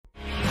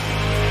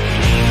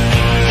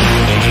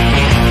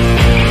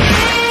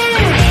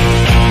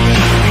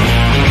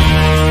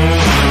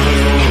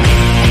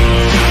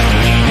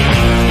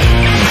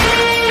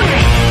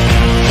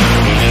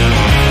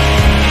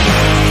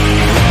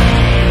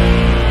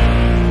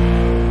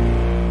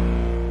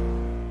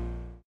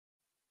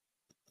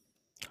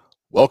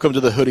Welcome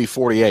to the Hoodie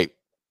 48.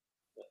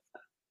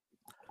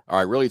 All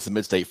right, really, it's the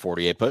Mid-State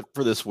 48, but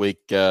for this week,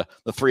 the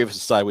three of us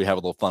decided we'd have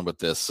a little fun with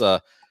this.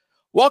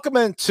 Welcome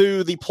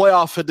into the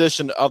playoff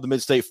edition of the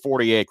Mid-State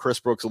 48. Chris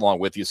Brooks along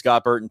with you.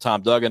 Scott Burton,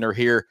 Tom Duggan are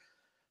here.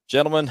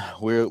 Gentlemen,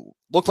 we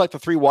look like the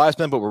three wise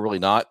men, but we're really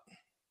not.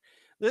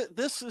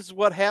 This is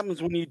what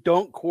happens when you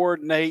don't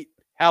coordinate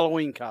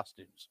Halloween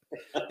costumes.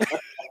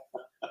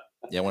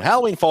 Yeah, when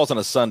Halloween falls on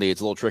a Sunday,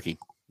 it's a little tricky.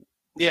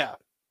 Yeah.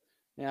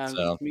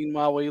 And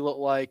meanwhile, we look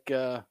like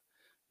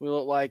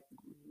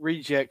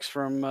rejects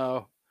from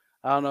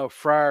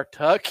Friar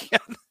Tuck.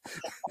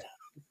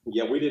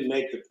 Yeah, we didn't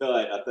make the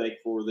cut, I think,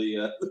 for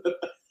the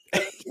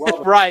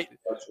right.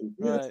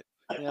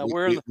 Yeah,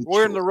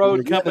 we're in the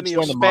road company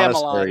of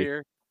Spamalot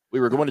here. We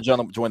were going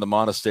to join the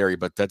monastery,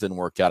 but that didn't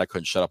work out. I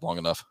couldn't shut up long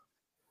enough.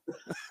 I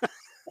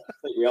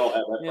think we all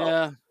have that problem.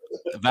 Yeah.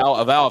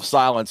 A vow of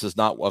silence is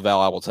not a vow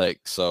I will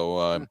take.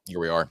 So here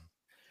we are.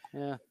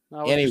 Yeah.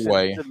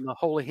 Anyway, the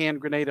holy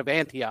hand grenade of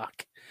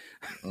Antioch.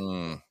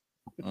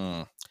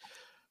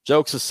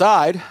 Jokes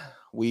aside,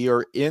 we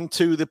are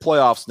into the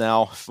playoffs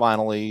now.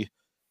 Finally.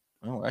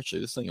 Oh,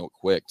 actually, this thing went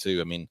quick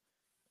too. I mean,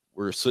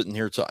 we're sitting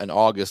here in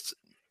August,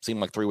 seemed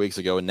like 3 weeks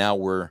ago, and now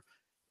we're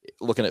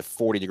looking at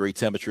 40-degree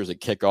temperatures at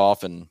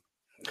kickoff, and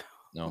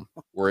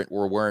we're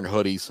wearing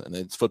hoodies, and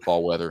it's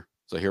football weather.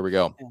 So here we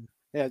go.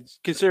 Yeah,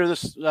 consider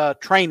this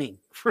training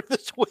for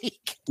this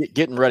week.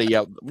 Getting ready.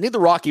 Yeah, we need the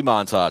Rocky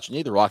montage. We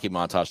need the Rocky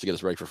montage to get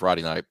us ready for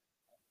Friday night.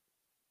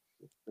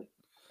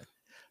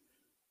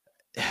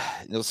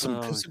 Some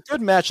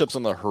good matchups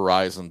on the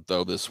horizon,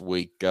 though, this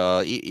week.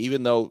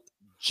 Even though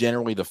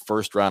generally the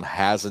first round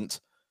hasn't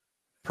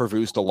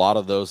produced a lot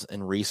of those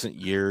in recent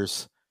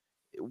years,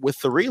 with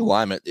the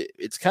realignment,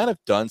 it's kind of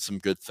done some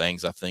good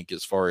things, I think,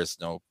 as far as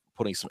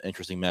putting some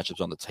interesting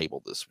matchups on the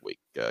table this week.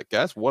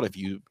 Guys, what have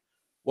you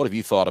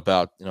thought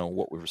about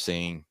what we were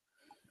seeing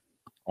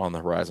on the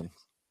horizon?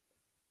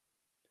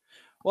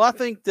 Well, I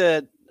think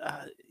that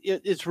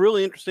it's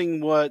really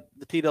interesting what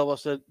the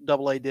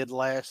TSSAA did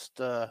last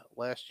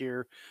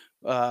year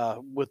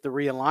with the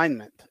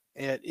realignment.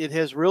 It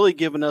has really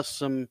given us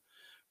some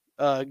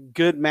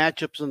good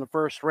matchups in the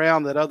first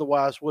round that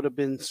otherwise would have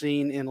been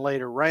seen in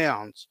later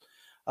rounds.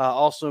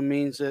 Also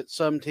means that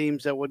some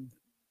teams that would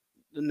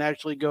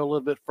naturally go a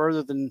little bit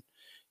further than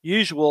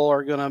usual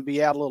are going to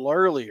be out a little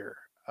earlier.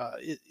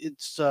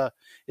 It's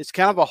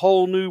kind of a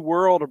whole new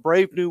world, a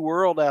brave new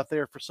world out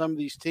there for some of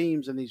these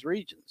teams in these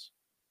regions.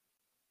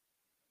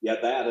 Yeah,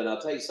 and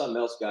I'll tell you something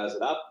else, guys,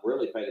 that I've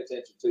really paid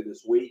attention to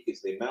this week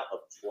is the amount of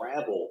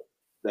travel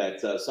that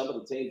some of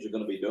the teams are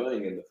going to be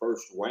doing in the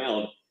first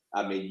round.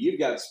 I mean, you've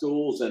got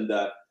schools, and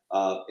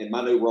in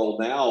my new role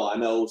now, I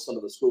know some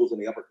of the schools in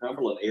the Upper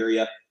Cumberland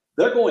area,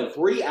 they're going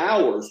 3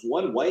 hours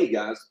one way,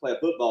 guys, to play a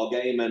football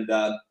game, and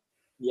that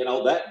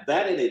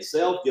in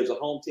itself gives a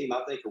home team,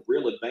 I think, a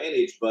real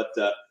advantage. But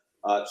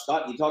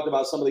Scott, you talked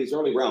about some of these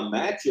early round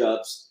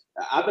matchups.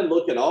 I've been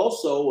looking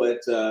also at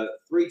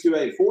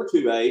 3-2A and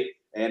 4-2A.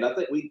 And I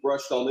think we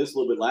brushed on this a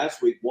little bit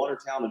last week.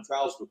 Watertown and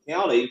Charleston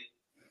County,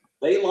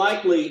 they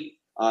likely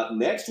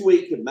next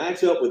week could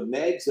match up with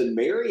Meigs and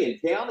Marion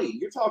County.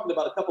 You're talking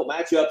about a couple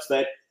matchups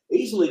that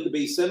easily could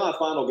be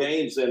semifinal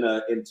games in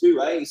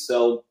 2A.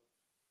 So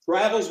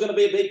travel's going to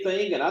be a big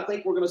thing, and I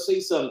think we're going to see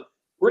some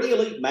pretty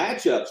elite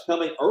matchups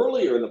coming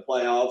earlier in the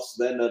playoffs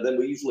than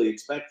we usually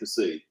expect to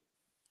see.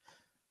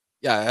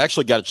 Yeah, I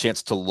actually got a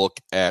chance to look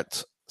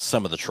at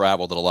some of the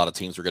travel that a lot of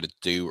teams are going to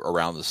do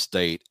around the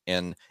state.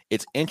 And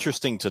it's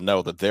interesting to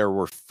know that there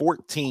were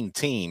 14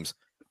 teams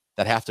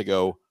that have to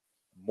go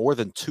more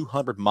than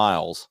 200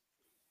 miles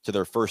to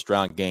their first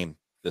round game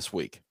this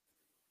week.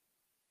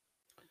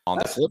 On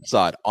the flip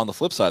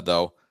side,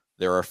 though,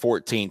 there are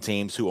 14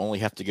 teams who only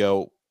have to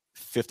go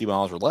 50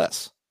 miles or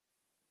less.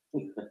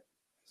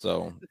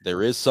 So there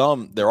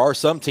are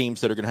some teams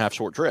that are going to have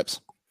short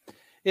trips.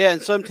 Yeah,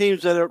 and some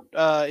teams that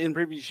are in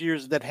previous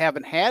years that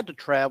haven't had to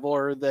travel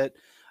or that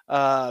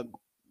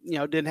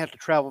didn't have to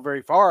travel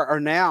very far are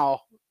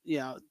now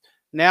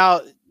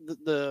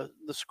the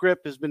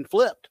script has been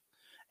flipped,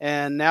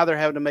 and now they're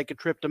having to make a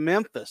trip to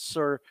Memphis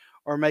or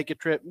make a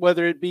trip,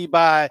 whether it be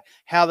by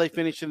how they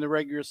finish in the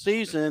regular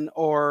season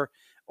or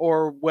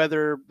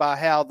whether by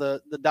how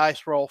the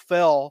dice roll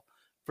fell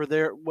for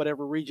their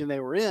whatever region they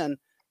were in.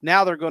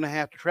 Now they're going to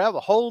have to travel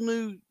a whole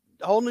new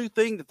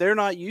thing that they're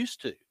not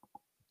used to.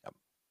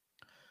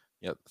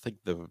 Yeah, I think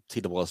the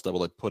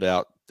TSSAA put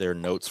out their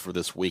notes for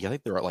this week. I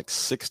think there are like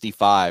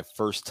 65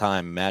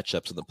 first-time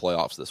matchups in the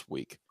playoffs this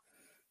week.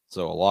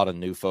 So a lot of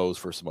new foes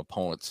for some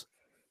opponents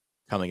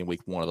coming in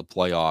week one of the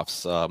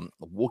playoffs.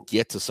 We'll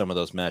get to some of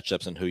those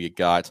matchups and who you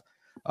got.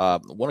 I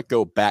want to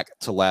go back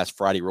to last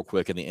Friday real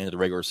quick in the end of the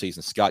regular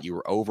season. Scott, you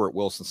were over at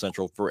Wilson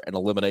Central for an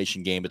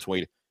elimination game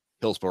between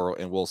Hillsboro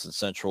and Wilson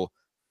Central.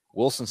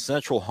 Wilson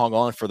Central hung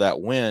on for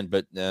that win,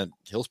 but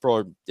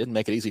Hillsboro didn't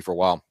make it easy for a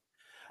while.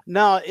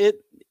 No, it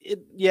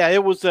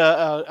was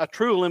a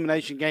true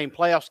elimination game.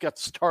 Playoffs got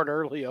to start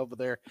early over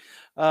there.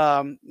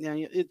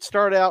 It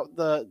started out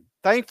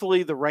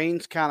Thankfully, the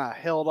rains kind of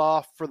held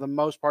off for the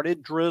most part.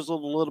 It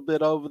drizzled a little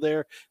bit over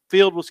there.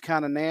 Field was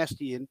kind of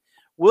nasty, and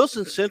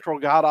Wilson Central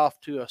got off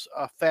to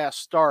a fast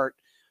start,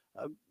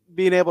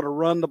 being able to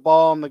run the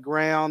ball on the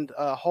ground,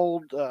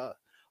 hold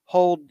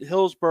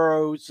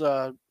Hillsboro's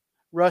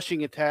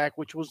rushing attack,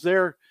 which was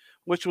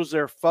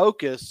their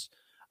focus,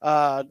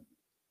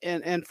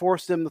 and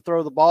forced them to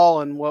throw the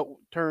ball in what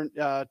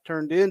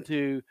turned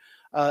into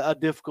a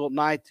difficult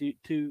night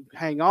to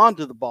hang on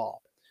to the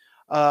ball.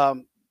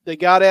 They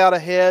got out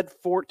ahead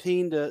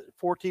 14-3,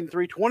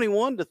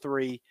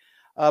 21-3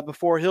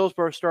 before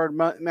Hillsboro started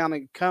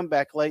mounting a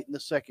comeback late in the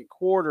second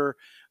quarter.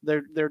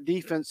 Their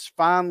defense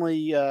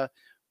finally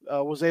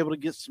was able to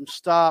get some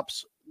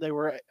stops. They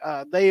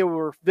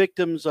were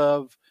victims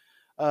of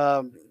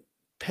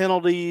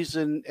penalties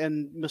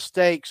and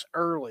mistakes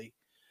early,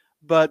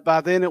 but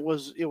by then it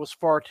was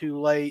far too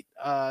late.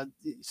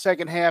 The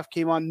second half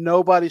came on.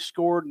 Nobody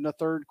scored in the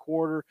third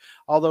quarter,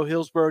 although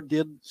Hillsboro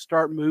did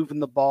start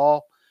moving the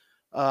ball.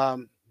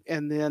 And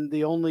then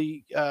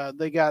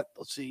they got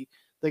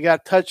a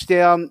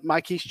touchdown.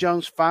 Mikeese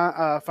Jones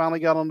finally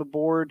got on the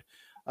board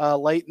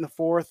late in the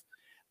fourth.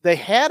 They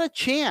had a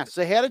chance.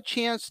 They had a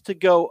chance to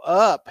go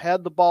up,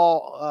 had the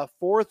ball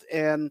fourth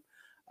and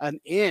an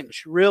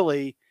inch,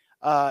 really,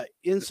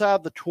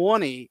 inside the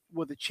 20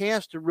 with a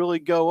chance to really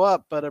go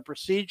up. But a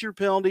procedure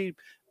penalty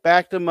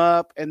backed them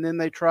up, and then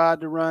they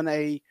tried to run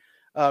a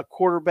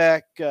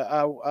quarterback,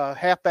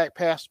 halfback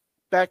pass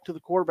back to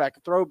the quarterback, a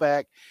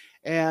throwback.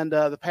 And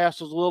the pass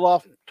was a little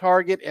off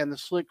target, and the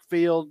slick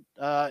field,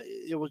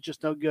 it was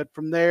just no good.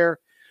 From there,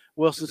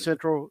 Wilson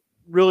Central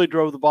really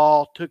drove the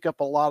ball, took up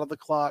a lot of the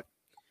clock,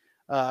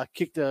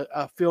 kicked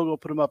a field goal,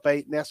 put them up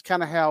 8, and that's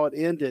kind of how it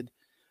ended.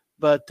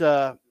 But,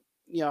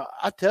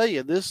 I tell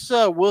you, this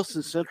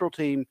Wilson Central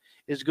team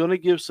is going to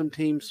give some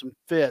teams some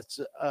fits,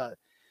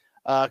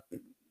 I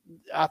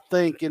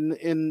think,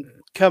 in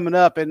coming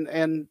up.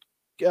 And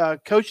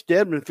Coach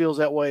Dedman feels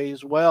that way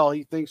as well.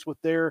 He thinks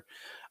with their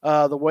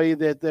the way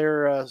that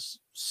their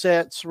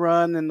sets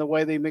run and the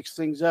way they mix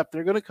things up,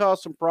 they're going to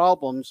cause some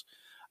problems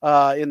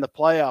in the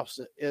playoffs.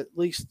 At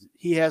least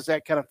he has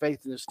that kind of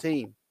faith in his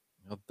team.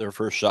 Their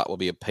first shot will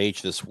be at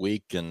Page this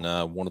week, and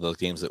one of those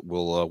games that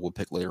we'll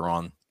pick later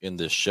on in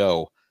this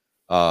show.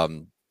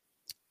 Over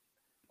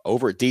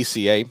at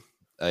DCA,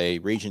 a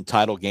region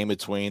title game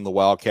between the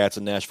Wildcats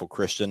and Nashville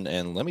Christian,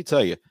 and let me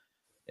tell you,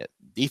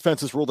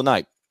 defenses ruled the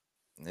night.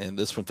 And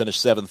this one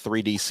finished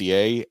 7-3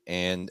 DCA,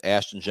 and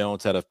Ashton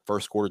Jones had a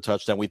first quarter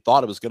touchdown. We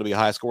thought it was going to be a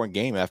high scoring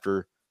game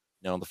after,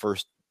 the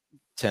first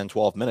 10,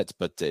 12 minutes,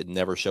 but it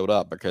never showed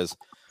up because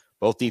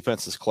both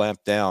defenses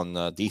clamped down.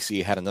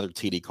 DCA had another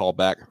TD call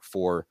back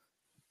for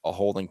a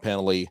holding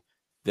penalty,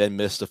 then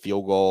missed a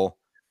field goal.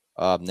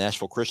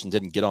 Nashville Christian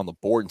didn't get on the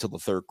board until the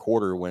third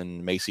quarter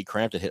when Macy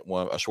Crampton hit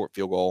a short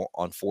field goal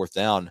on fourth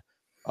down.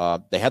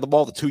 They had the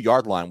ball at the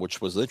 2-yard line,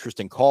 which was an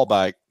interesting call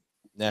by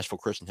Nashville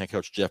Christian head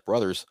coach Jeff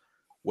Brothers,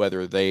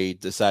 whether they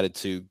decided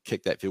to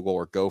kick that field goal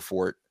or go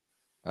for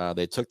it.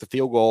 They took the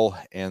field goal,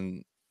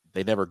 and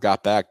they never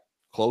got back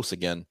close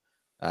again.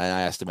 And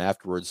I asked him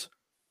afterwards,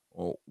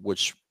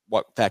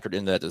 what factored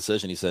into that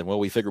decision. He said, well,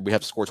 we figured we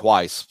have to score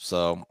twice,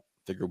 so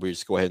figured we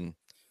just go ahead and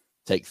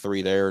take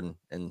 3 there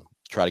and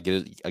try to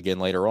get it again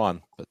later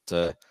on.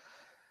 But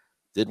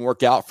didn't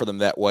work out for them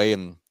that way,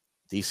 and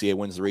DCA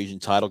wins the region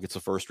title, gets a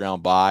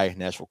first-round bye.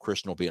 Nashville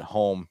Christian will be at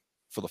home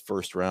for the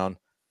first round.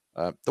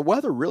 The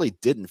weather really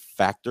didn't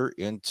factor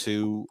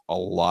into a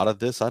lot of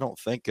this, I don't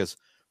think, because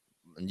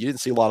you didn't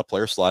see a lot of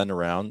players sliding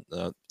around.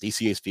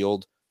 DCA's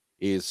field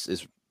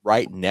is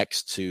right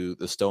next to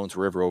the Stones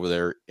River over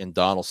there in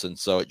Donaldson,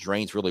 so it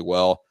drains really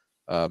well.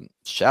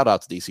 Shout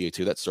out to DCA,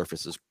 too. That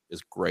surface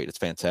is great. It's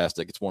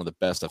fantastic. It's one of the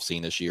best I've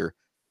seen this year.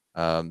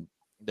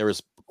 There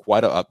was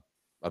quite a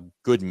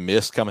good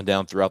mist coming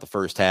down throughout the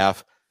first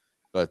half,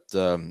 but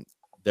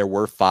there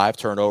were 5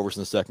 turnovers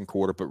in the second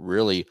quarter, but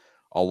really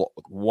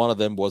one of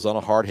them was on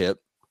a hard hit.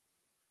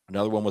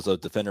 Another one was a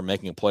defender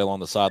making a play along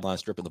the sideline,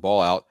 stripping the ball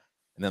out.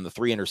 And then the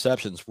 3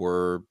 interceptions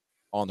were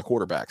on the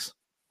quarterbacks,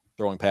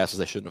 throwing passes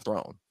they shouldn't have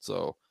thrown.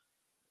 So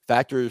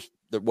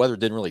the weather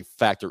didn't really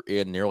factor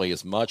in nearly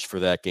as much for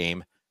that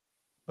game,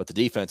 but the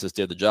defenses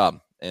did the job.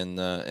 And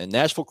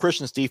Nashville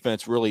Christian's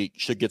defense really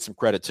should get some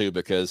credit too,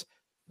 because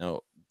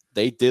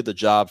they did the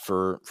job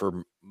for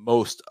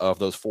most of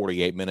those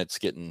 48 minutes,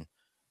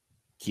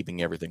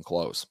 keeping everything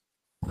close.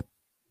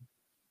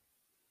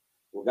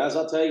 Well, guys,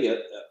 I'll tell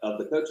you, of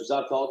the coaches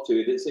I've talked to,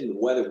 it didn't seem the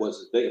weather was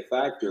as big a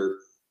factor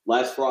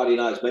last Friday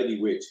night as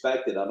maybe we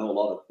expected. I know a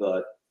lot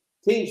of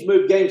teams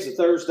moved games to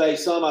Thursday.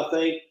 Some, I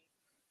think,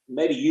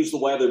 maybe use the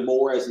weather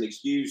more as an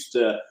excuse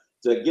to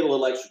get a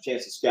little extra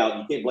chance to scout.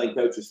 You can't blame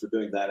coaches for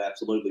doing that,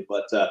 absolutely.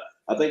 But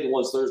I think the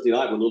ones Thursday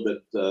night were a little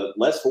bit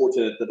less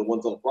fortunate than the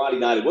ones on Friday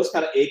night. It was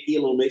kind of icky,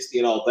 a little misty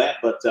and all that.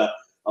 But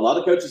a lot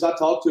of coaches I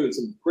talked to in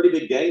some pretty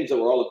big games that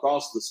were all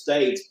across the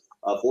state,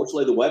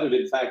 fortunately, the weather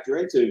didn't factor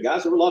into it.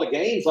 Guys, there were a lot of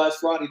games last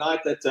Friday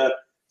night that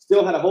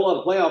still had a whole lot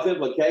of playoff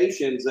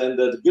implications. And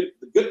the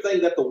good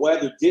thing that the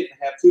weather didn't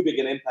have too big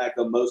an impact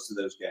on most of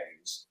those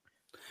games.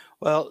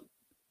 Well,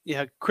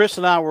 Yeah, Chris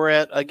and I were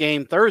at a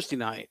game Thursday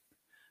night,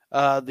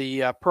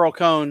 the Pearl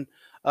Cone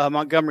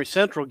Montgomery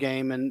Central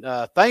game, and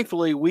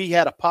thankfully we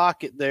had a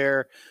pocket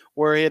there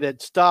where it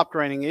had stopped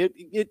raining.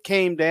 It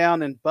came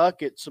down in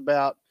buckets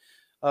about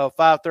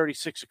 5:30,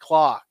 6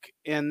 o'clock,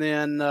 and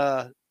then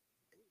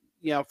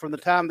from the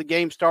time the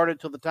game started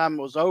till the time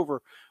it was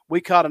over, we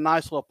caught a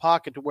nice little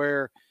pocket to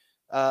where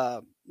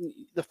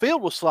the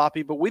field was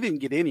sloppy, but we didn't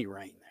get any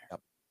rain there. Yep.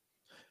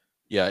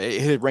 Yeah,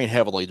 it had rained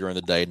heavily during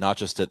the day, not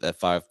just at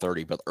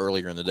 5:30, but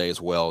earlier in the day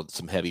as well.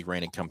 Some heavy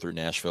rain had come through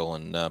Nashville,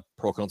 and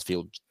Pearl Cone's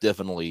field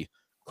definitely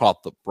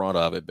caught the brunt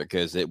of it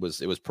because it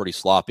was pretty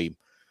sloppy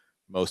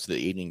most of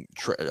the evening.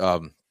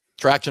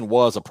 Traction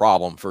was a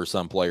problem for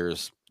some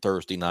players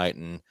Thursday night,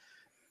 and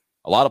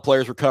a lot of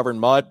players were covered in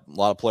mud. A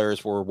lot of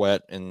players were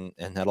wet and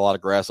had a lot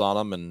of grass on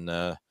them.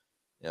 And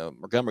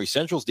Montgomery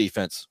Central's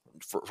defense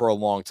for a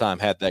long time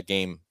had that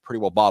game pretty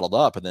well bottled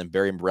up. And then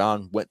Barry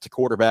Brown went to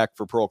quarterback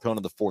for Pearl Cone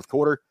in the fourth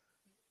quarter,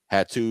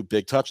 had 2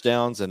 big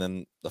touchdowns, and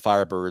then the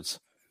Firebirds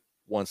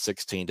won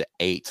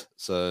 16-8.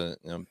 So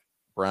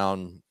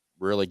Brown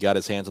really got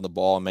his hands on the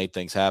ball and made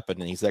things happen.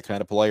 And he's that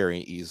kind of player.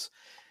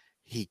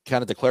 He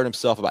kind of declared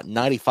himself about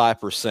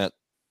 95%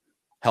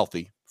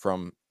 healthy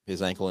from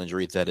his ankle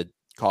injury that had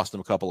cost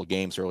him a couple of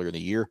games earlier in the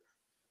year.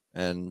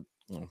 And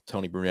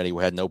Tony Brunetti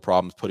had no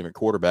problems putting him at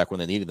quarterback when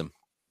they needed him.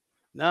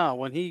 No,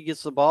 when he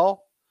gets the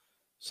ball,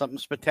 something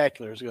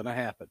spectacular is going to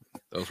happen.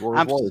 Those were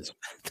his words.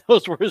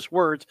 Those were his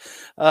words.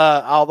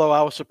 Although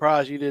I was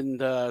surprised you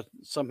didn't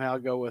somehow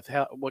go with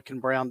what can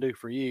Brown do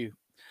for you?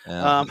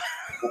 Because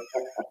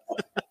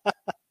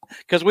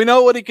we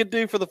know what he could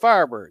do for the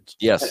Firebirds.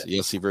 Yes,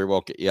 he very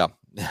well could. Yeah.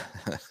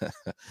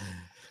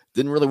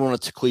 Didn't really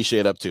want to cliche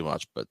it up too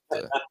much, but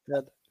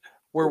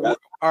we're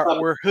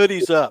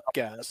hoodies up,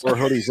 guys. We're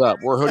hoodies up.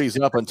 We're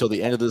hoodies up until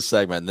the end of this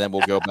segment, and then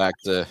we'll go back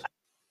to.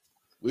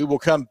 We will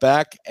come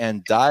back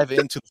and dive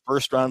into the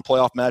first round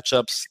playoff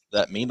matchups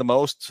that mean the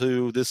most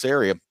to this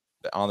area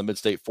on the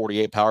Midstate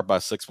 48, powered by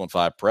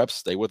 615 Preps.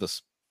 Stay with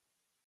us.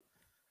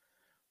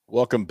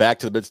 Welcome back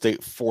to the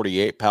Midstate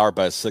 48, powered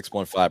by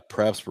 615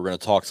 Preps. We're going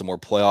to talk some more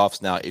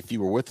playoffs. Now, if you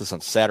were with us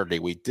on Saturday,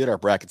 we did our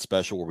bracket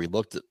special where we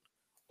looked at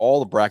all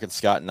the brackets,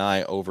 Scott and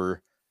I,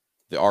 over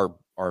our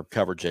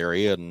coverage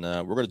area, and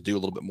we're going to do a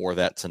little bit more of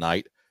that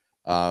tonight.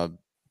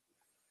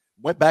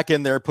 Went back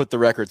in there, put the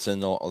records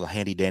in, all the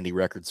handy dandy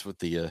records with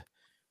the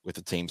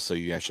teams, so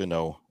you actually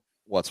know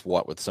what's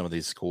what with some of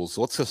these schools.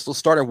 So let's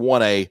start at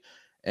 1A,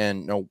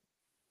 and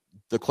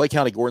the Clay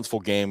County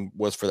Gordonsville game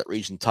was for that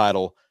region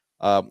title.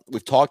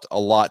 We've talked a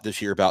lot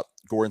this year about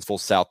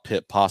Gordonsville South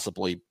Pitt,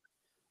 possibly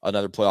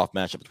another playoff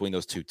matchup between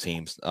those two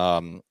teams.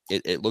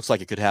 It looks like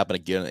it could happen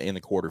again in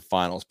the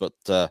quarterfinals. But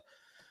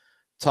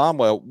Tom,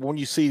 when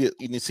you see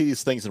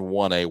these things in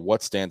 1A,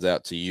 what stands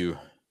out to you?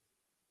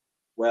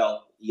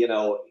 Well,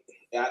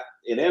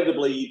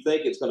 inevitably you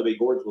think it's going to be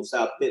Gordonsville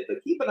South Pitt,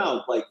 but keep an eye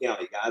on Clay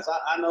County, guys.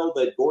 I know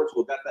that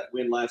Gordonsville got that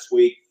win last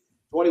week,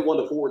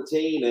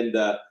 21-14, and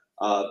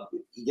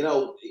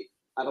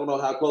I don't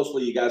know how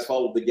closely you guys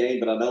followed the game,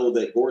 but I know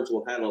that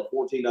Gordonsville had a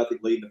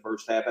 14-0 lead in the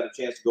first half, had a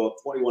chance to go up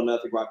 21-0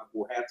 right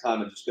before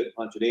halftime and just couldn't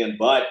punch it in.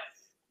 But,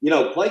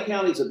 Clay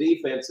County's a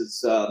defense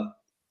that's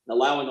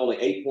allowing only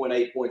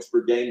 8.8 points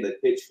per game. They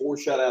pitched 4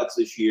 shutouts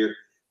this year.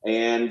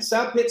 And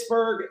South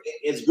Pittsburgh,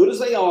 as good as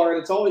they are,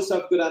 and it's always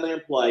tough to go down there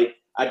and play,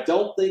 I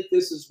don't think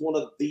this is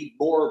one of the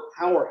more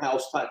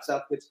powerhouse-type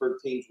South Pittsburgh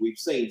teams we've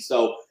seen.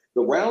 So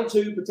the round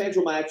 2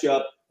 potential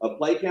matchup of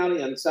Clay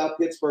County and South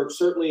Pittsburgh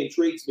certainly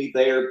intrigues me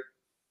there.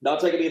 Not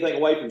taking anything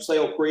away from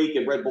Sale Creek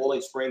and Red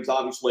Boiling Springs.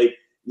 Obviously,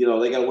 they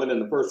got to win in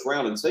the first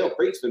round. And Sale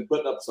Creek's been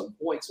putting up some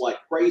points like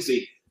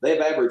crazy.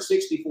 They've averaged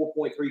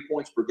 64.3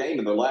 points per game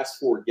in their last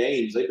 4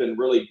 games. They've been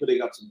really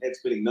putting up some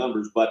head-spinning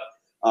numbers. But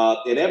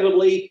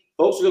inevitably,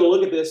 folks are going to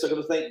look at this. They're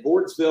going to think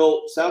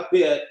Gordonsville, South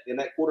Pitt in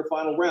that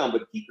quarterfinal round.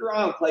 But keep your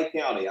eye on Clay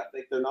County. I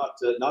think they're not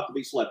to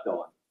be slept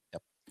on.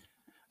 Yep.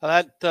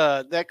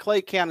 That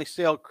Clay County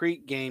Sale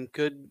Creek game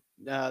could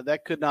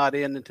not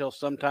end until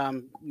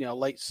sometime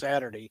late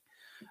Saturday.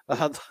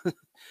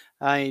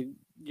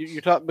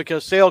 You're talking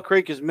because Sale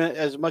Creek is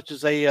as much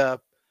as they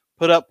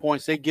put up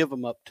points, they give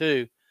them up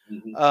too.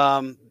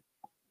 Mm-hmm.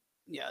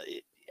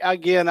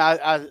 Again,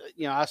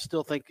 I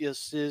still think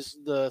this is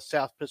the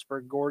South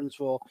Pittsburgh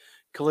Gordonsville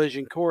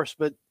collision course,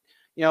 but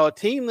a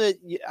team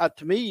that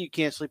to me you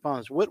can't sleep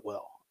on is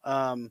Whitwell.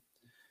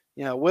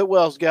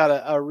 Whitwell's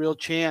got a real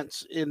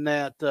chance in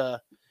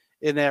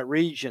that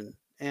region,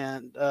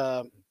 and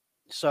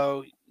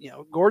so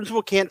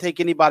Gordonsville can't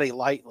take anybody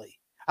lightly.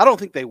 I don't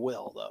think they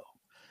will, though.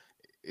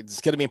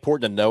 It's going to be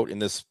important to note in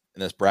this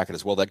bracket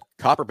as well that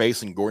Copper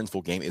Basin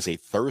Gordonsville game is a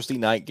Thursday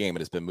night game. It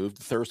has been moved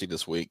to Thursday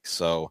this week,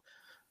 so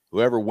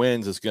whoever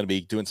wins is going to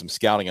be doing some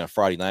scouting on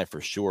Friday night for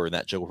sure in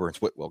that Joe Burns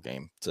Whitwell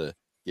game to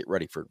get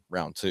ready for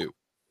round 2.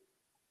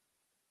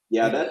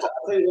 Yeah, I'll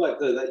tell you what,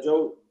 that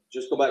Joe.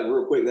 Just go back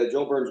real quick. That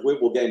Joe Burns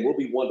Whitwell game will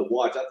be one to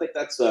watch. I think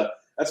that's going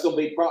to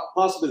be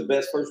possibly the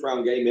best first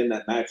round game in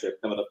that matchup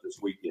coming up this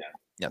weekend.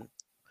 Yeah.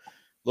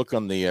 Look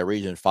on the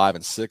region 5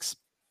 and 6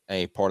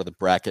 a part of the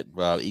bracket.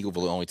 Eagleville,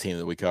 the only team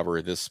that we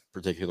cover this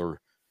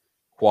particular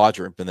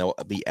quadrant, and they'll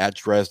be at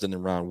Dresden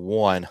in round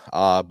 1.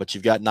 But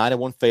you've got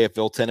 9-1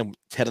 Fayetteville, 10-0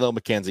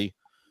 McKenzie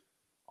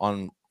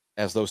on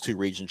as those two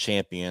region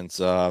champions.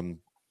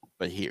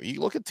 But here you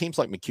look at teams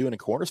like McEwen and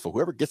Cornersville.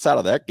 Whoever gets out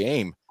of that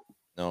game,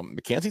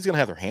 McKenzie's going to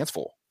have their hands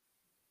full.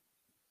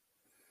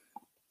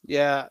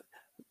 Yeah,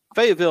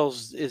 Fayetteville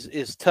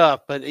is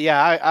tough, but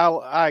yeah,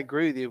 I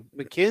agree with you.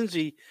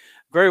 McKenzie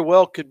very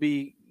well could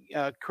be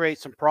create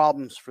some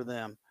problems for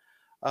them.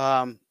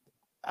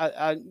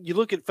 You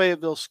look at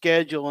Fayetteville's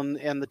schedule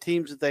and the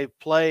teams that they've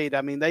played.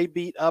 I mean, they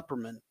beat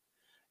Upperman,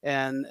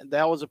 and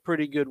that was a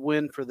pretty good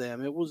win for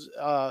them. It was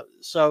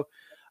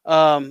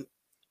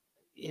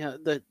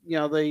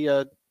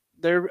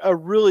they're a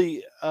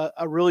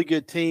really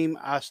good team.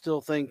 I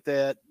still think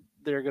that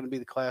they're going to be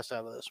the class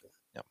out of this one.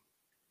 Yep.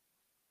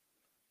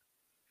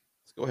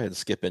 Let's go ahead and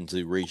skip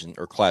into region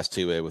or Class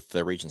 2A with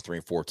regions 3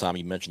 and 4. Tom,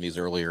 you mentioned these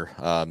earlier.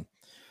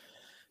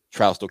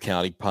 Trousdale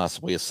County,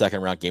 possibly a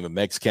second round game of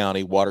Meigs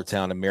County.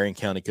 Watertown and Marion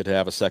County could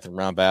have a second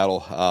round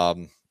battle.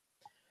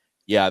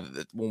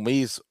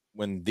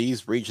 When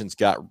these regions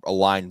got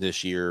aligned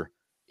this year,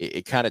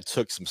 it kind of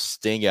took some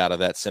sting out of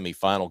that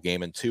semifinal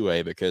game in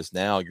 2A, because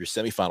now your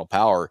semifinal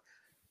power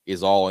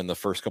is all in the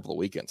first couple of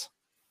weekends.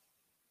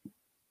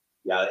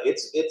 Yeah,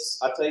 it's.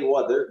 I tell you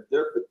what, there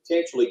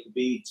potentially could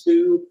be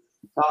 2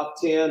 top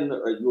 10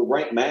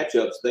 ranked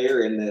matchups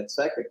there in that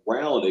second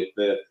round if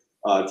the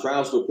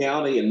Trousdale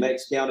County and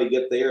Meigs County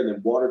get there, and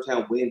then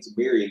Watertown wins in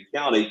Marion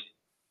County.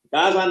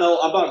 Guys, I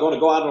know I'm not going to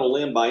go out on a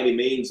limb by any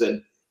means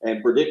and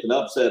predict an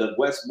upset of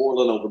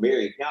Westmoreland over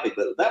Marion County,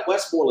 but that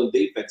Westmoreland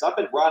defense, I've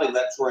been riding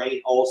that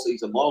train all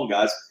season long,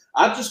 guys.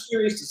 I'm just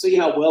curious to see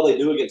how well they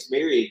do against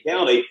Marion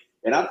County,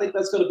 and I think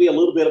that's going to be a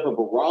little bit of a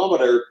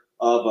barometer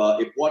of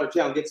if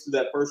Watertown gets to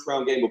that first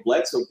round game of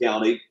Bledsoe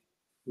County.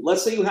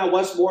 Let's see how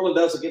Westmoreland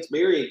does against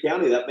Marion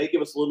County. That may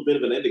give us a little bit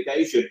of an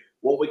indication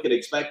what we can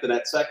expect in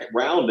that second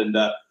round. And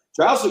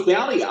Trousdale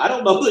County, I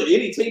don't know that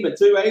any team in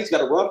 2A's got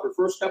a rough for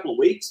first couple of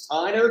weeks,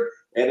 Tyner,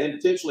 and then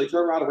potentially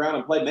turn right around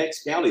and play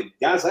Meigs County.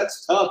 Guys,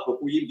 that's tough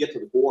before you even get to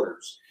the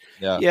quarters.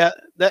 Yeah,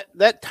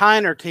 that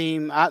Tyner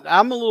team,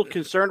 I'm a little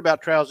concerned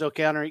about Trousdale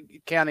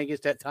County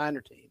against that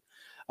Tyner team.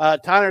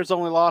 Tyner's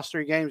only lost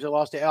 3 games. They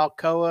lost to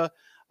Alcoa.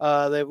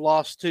 They've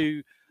lost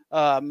to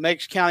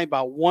Meigs County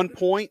by 1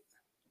 point.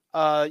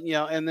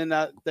 And then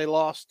they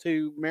lost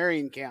to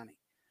Marion County,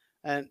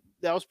 and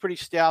that was pretty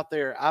stout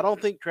there. I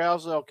don't think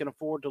Trousdale can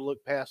afford to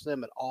look past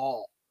them at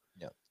all.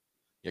 Yeah.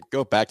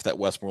 Go back to that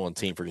Westmoreland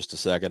team for just a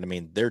second. I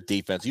mean, their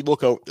defense. You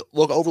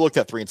overlook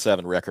that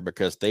 3-7 record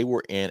because they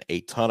were in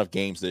a ton of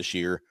games this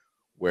year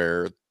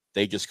where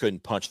they just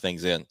couldn't punch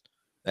things in.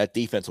 That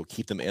defense will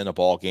keep them in a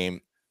ball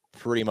game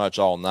pretty much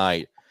all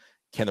night.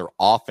 Can their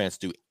offense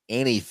do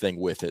anything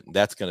with it?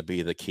 That's going to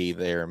be the key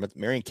there.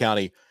 Marion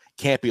County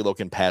can't be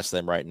looking past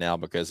them right now,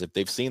 because if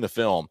they've seen the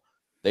film,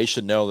 they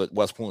should know that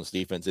Westmoreland's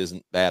defense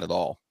isn't bad at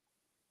all.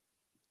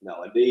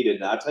 No, indeed.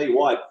 And I tell you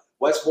what,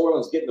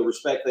 Westmoreland's getting the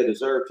respect they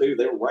deserve, too.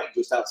 They were ranked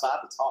just outside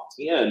the top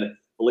 10,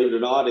 believe it or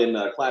not, in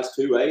Class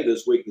 2A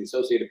this week in the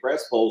Associated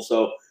Press poll.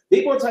 So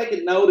people are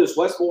taking notice.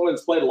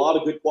 Westmoreland's played a lot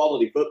of good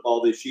quality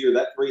football this year,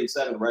 that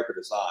 3-7 record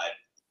aside.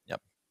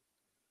 Yep.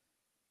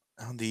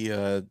 On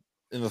the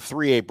in the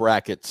 3A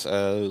brackets,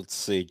 let's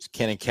see,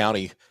 Cannon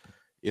County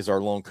is our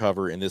lone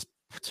cover in this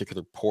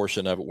particular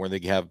portion of it, where they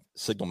have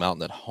Signal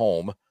Mountain at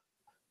home.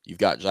 You've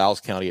got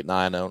Giles County at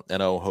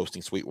 9-0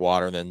 hosting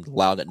Sweetwater, and then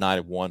Loudon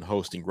at 9-1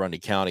 hosting Grundy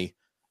County.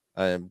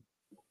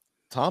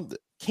 Tom,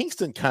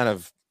 Kingston kind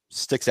of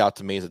sticks out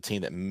to me as a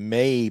team that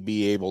may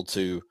be able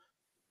to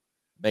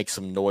make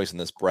some noise in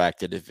this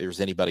bracket if there's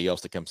anybody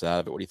else that comes out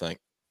of it. What do you think?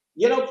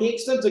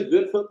 Kingston's a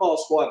good football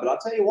squad, but I'll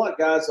tell you what,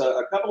 guys,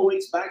 a couple of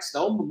weeks back,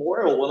 Stone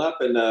Memorial went up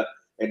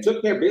and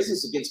took care of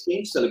business against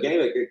Kingston, a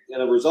game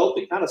and a result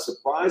that kind of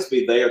surprised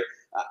me there.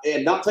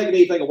 And not taking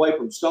anything away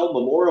from Stone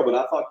Memorial, but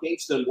I thought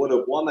Kingston would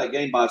have won that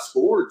game by a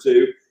score or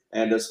 2,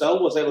 and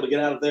Stone was able to get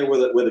out of there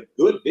with a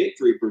good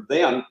victory for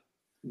them.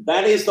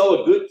 That is,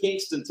 though, a good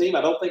Kingston team.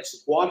 I don't think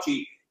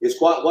Sequatchie is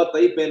quite what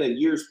they've been in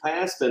years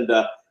past, and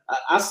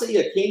I see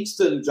a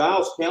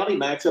Kingston-Giles County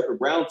matchup in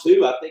round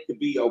 2. I think could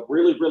be a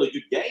really, really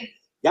good game.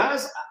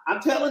 Guys, I'm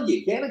telling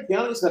you, Cannon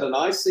County's had a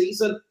nice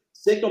season.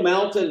 Signal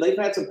Mountain, they've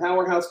had some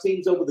powerhouse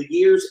teams over the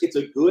years. It's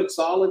a good,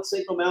 solid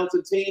Signal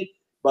Mountain team,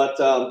 but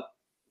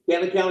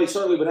Cannon County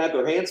certainly would have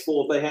their hands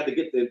full if they had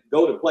to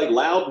go to play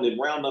Loudon in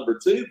round number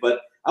 2.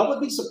 But I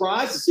wouldn't be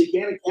surprised to see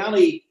Cannon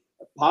County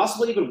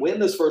possibly even win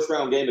this first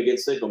round game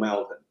against Signal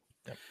Mountain.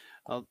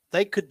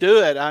 They could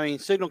do it. I mean,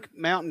 Signal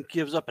Mountain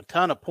gives up a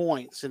ton of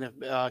points, and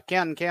if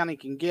Cannon County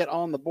can get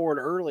on the board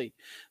early,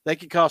 they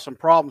could cause some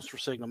problems for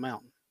Signal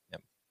Mountain.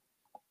 Yep.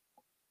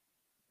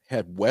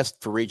 Head west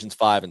for regions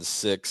 5 and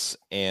 6,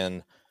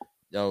 and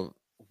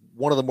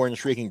one of the more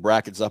intriguing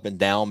brackets up and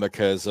down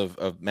because of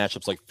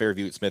matchups like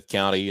Fairview at Smith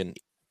County and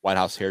White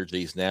House Heritage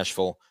East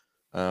Nashville.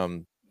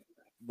 When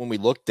we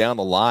look down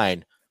the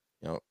line,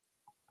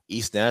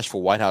 East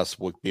Nashville White House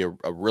would be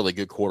a really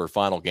good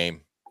quarterfinal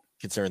game,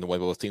 considering the way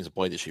both teams have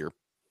played this year.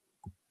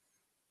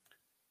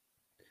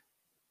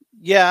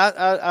 Yeah,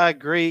 I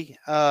agree.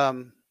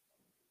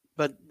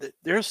 But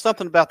there's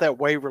something about that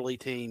Waverly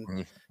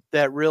team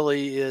that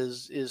really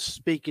is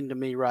speaking to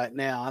me right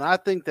now, and I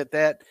think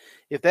that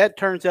if that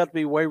turns out to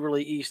be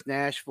Waverly East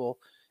Nashville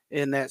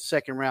in that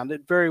second round,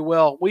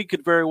 we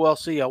could very well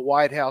see a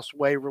White House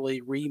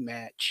Waverly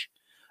rematch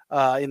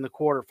in the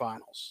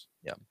quarterfinals.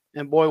 Yeah,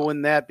 and boy,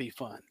 wouldn't that be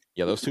fun?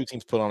 Yeah, those two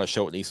teams put on a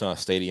show at Nissan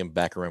Stadium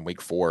back around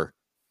week 4.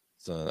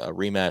 So a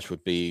rematch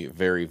would be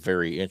very,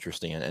 very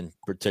interesting and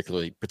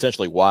particularly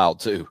potentially wild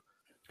too.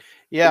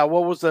 Yeah,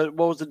 what was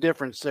the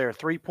difference there?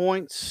 3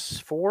 points,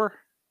 4?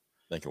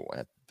 I think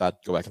I'd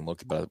go back and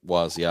look, but it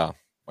was,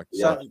 like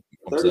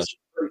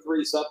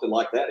 33, something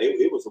like that.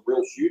 It was a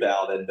real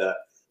shootout, and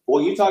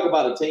boy, you talk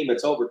about a team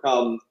that's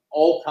overcome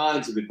all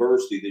kinds of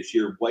adversity this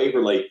year.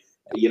 Waverly,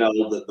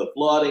 the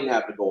flooding,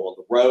 having to go on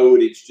the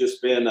road. It's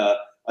just been a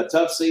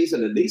tough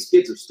season, and these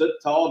kids have stood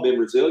tall and been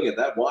resilient.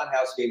 That White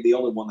House game, the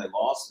only one they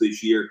lost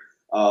this year.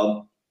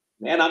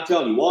 Man, I'm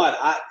telling you what,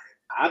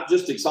 I'm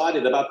just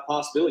excited about the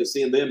possibility of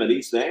seeing them at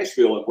East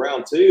Nashville in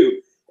round 2.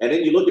 And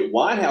then you look at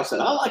White House,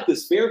 and I like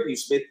this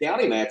Fairview-Smith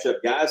County matchup,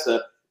 guys,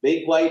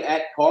 being played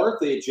at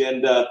Carthage.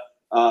 And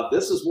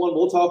this is one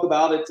we'll talk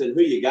about it and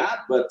who you got.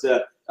 But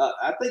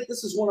I think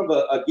this is one of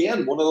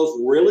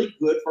those really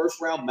good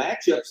first-round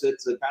matchups.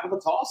 It's kind of a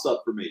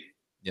toss-up for me.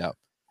 Yeah.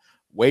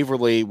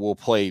 Waverly will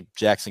play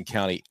Jackson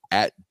County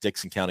at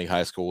Dixon County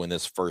High School in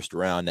this first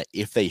round. Now,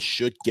 if they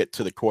should get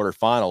to the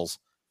quarterfinals,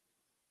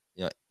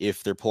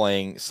 if they're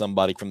playing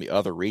somebody from the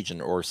other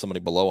region or somebody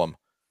below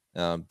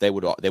them, they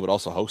would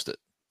also host it,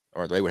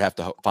 or they would have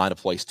to find a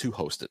place to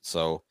host it.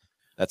 So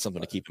that's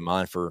something to keep in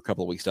mind for a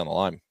couple of weeks down the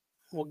line.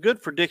 Well,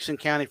 good for Dixon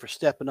County for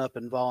stepping up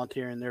and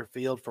volunteering their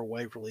field for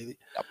Waverly.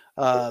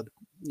 Yep.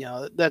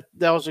 That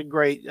was a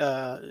great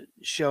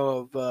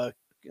show of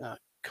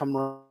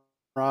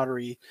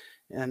camaraderie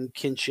and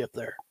kinship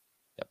there.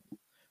 Yep.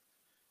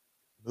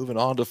 Moving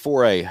on to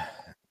 4A.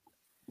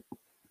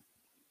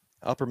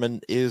 Upperman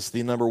is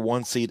the number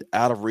 1 seed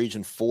out of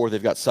Region 4.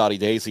 They've got Soddy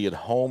Daisy at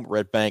home.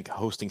 Red Bank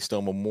hosting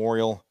Stone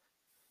Memorial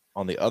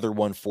on the other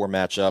 1-4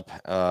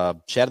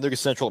 matchup. Chattanooga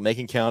Central at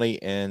Macon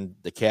County and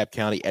DeKalb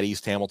County at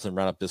East Hamilton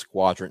round up this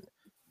quadrant.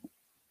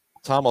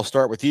 Tom, I'll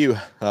start with you.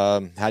 How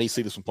do you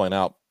see this one playing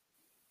out?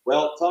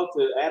 Well, talked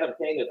to Adam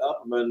King at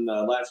Upperman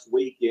last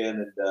weekend,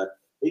 and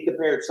he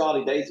compared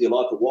Soddy Daisy a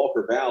lot to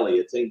Walker Valley,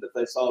 a team that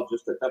they saw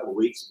just a couple of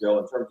weeks ago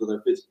in terms of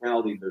their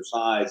physicality and their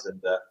size.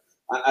 And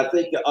I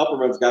think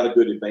Upperman's got a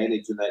good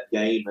advantage in that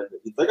game, and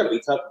they're going to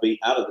be tough to beat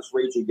out of this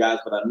region, guys.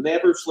 But I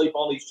never sleep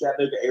on these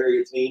Chattanooga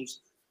area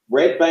teams.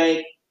 Red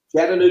Bank,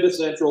 Chattanooga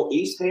Central,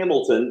 East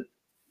Hamilton,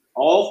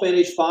 all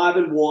finished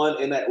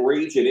 5-1 in that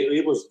region.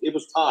 It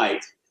was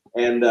tight,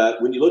 and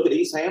when you look at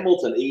East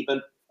Hamilton,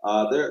 even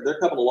there are a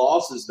couple of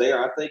losses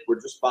there. I think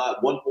we're just by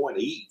 1 point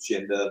each,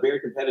 and a very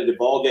competitive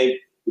ball game.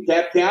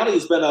 DeKalb County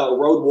has been a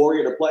road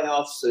warrior in the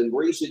playoffs in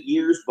recent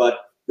years, but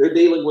they're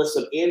dealing with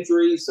some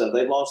injuries.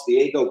 They lost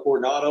Diego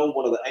Coronado,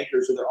 one of the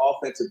anchors of their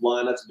offensive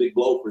line. That's a big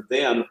blow for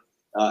them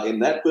in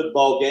that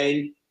football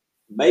game.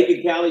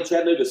 Macon County,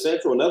 Chattanooga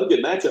Central, another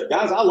good matchup.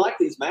 Guys, I like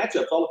these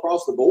matchups all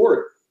across the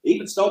board.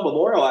 Even Stone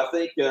Memorial, I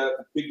think,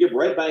 could give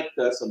Red Bank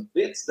some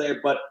fits there.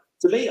 But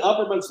to me,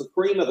 Upperman's the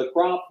cream of the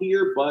crop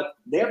here, but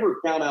never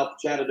count out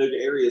the Chattanooga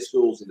area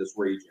schools in this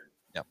region.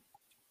 Yep.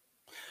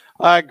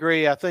 I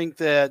agree. I think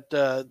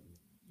that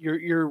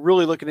you're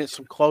really looking at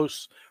some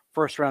close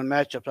first-round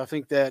matchups. I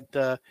think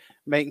that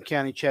Macon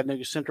County,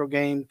 Chattanooga Central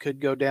game could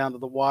go down to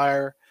the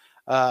wire.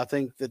 I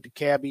think that the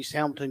DeKalb East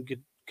Hamilton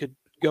could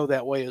go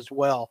that way as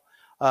well.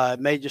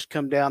 It may just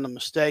come down to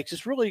mistakes.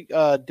 It's really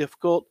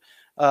difficult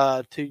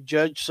to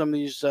judge some of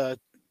these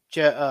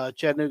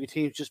Chattanooga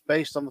teams just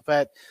based on the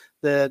fact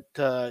that,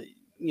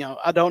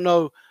 I don't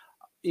know.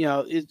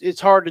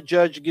 It's hard to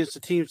judge against the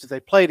teams that they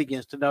played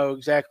against to know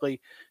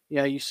exactly,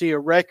 you see a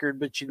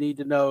record, but you need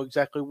to know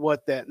exactly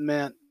what that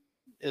meant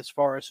as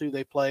far as who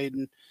they played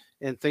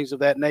and things of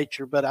that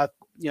nature. But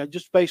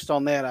just based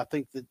on that, I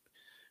think that,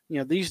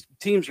 these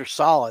teams are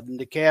solid, and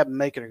DeKalb and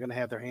Macon are going to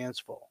have their hands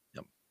full.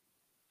 Yep.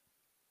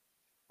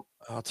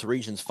 To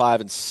regions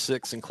 5 and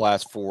 6 in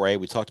Class 4A,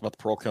 we talked about the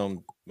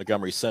Pearl-Cohn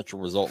Montgomery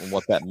Central result and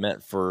what that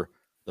meant for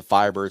the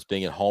Firebirds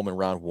being at home in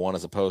round 1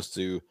 as opposed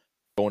to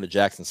going to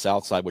Jackson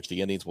Southside, which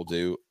the Indians will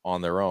do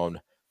on their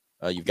own.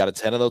 You've got a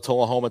 10-0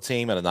 Tullahoma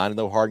team and a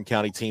 9-0 Hardin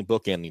County team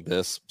bookending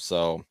this.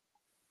 So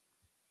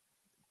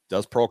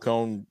does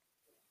Pearl-Cohn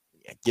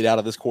get out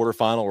of this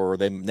quarterfinal, or are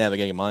they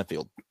navigating a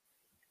minefield?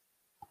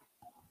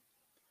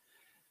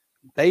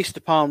 Based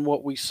upon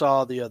what we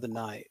saw the other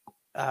night,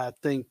 I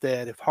think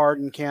that if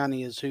Hardin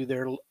County is who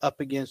they're up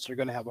against, they're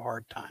going to have a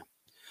hard time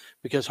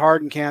because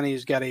Hardin County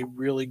has got a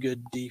really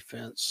good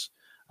defense.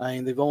 I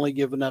mean, they've only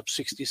given up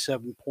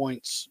 67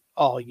 points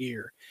all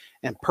year,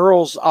 and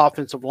Pearl's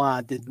offensive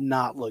line did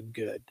not look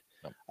good.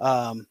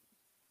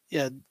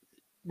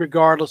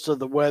 Regardless of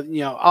the weather,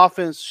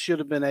 offense should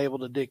have been able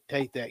to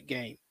dictate that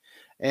game,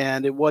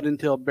 and it wasn't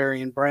until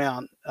Barry and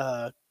Brown,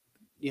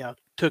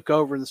 took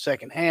over in the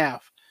second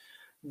half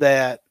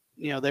that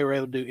they were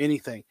able to do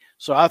anything.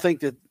 So I think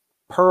that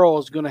Pearl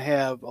is going to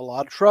have a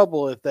lot of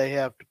trouble if they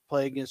have to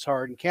play against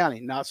Hardin County.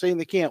 Not saying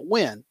they can't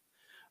win,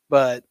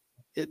 but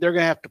they're going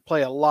to have to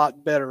play a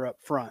lot better up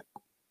front.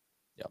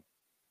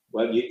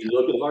 Well, you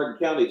look at Hardin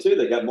County, too.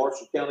 They got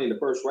Marshall County in the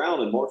first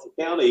round, and Marshall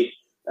County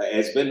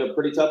has been a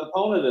pretty tough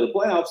opponent in the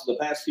playoffs in the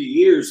past few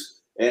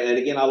years. And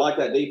again, I like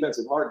that defense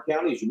in Hardin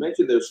County. As you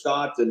mentioned, there's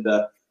Scott and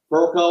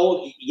Pearl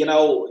Cone. You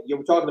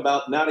were talking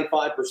about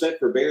 95%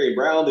 for Barry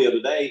Brown the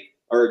other day,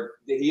 or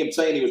him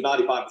saying he was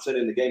 95%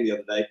 in the game the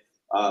other day.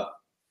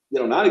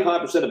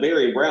 95% of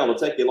Barry and Brown will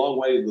take you a long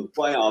way to the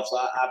playoffs.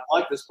 I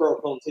like this Pearl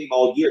Cone team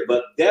all year,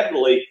 but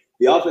definitely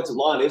the offensive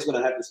line is going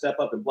to have to step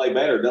up and play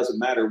better. It doesn't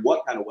matter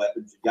what kind of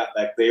weapons you got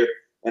back there.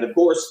 And, of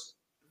course,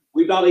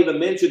 we've not even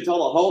mentioned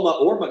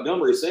Tullahoma or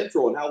Montgomery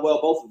Central and how well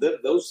both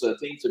of those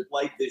teams have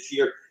played this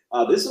year.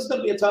 This is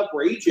going to be a tough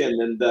region.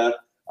 And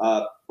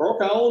Pearl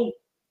Cone,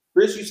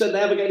 Chris, you said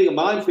navigating a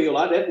minefield.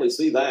 I definitely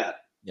see that.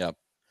 Yep.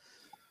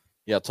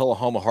 Yeah,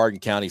 Tullahoma, Hardin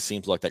County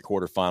seems like that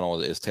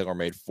quarterfinal is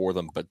tailor-made for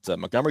them. But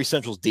Montgomery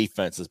Central's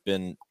defense has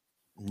been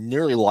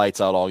nearly lights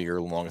out all year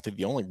long. I think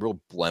the only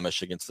real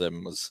blemish against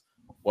them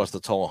was the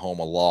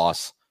Tullahoma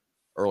loss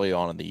early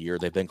on in the year.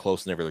 They've been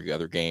close in every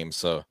other game.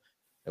 So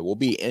it will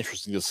be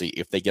interesting to see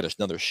if they get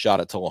another shot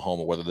at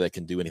Tullahoma, whether they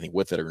can do anything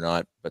with it or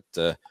not. But,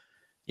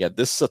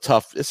 this is a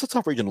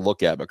tough region to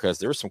look at because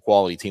there are some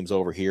quality teams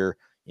over here.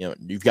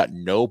 You've got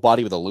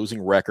nobody with a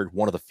losing record,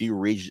 one of the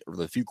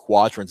few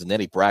quadrants in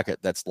any bracket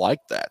that's like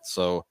that.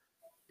 So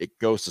it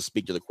goes to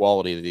speak to the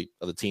quality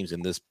of the teams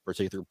in this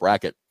particular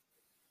bracket,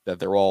 that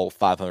they're all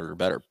 500 or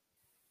better.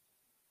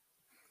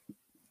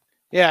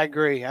 Yeah, I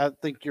agree. I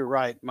think you're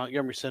right.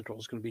 Montgomery Central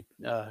is going to be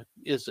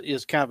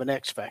is kind of an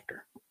X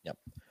factor. Yep.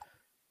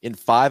 In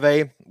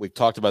 5A, we've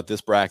talked about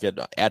this bracket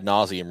ad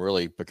nauseum,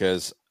 really,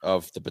 because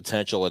of the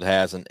potential it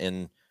has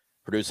in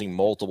producing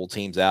multiple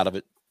teams out of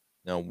it.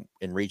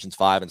 In regions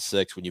 5 and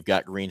 6, when you've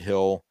got Green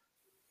Hill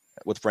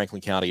with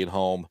Franklin County at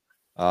home,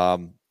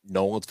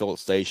 Nolensville at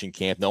Station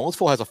Camp.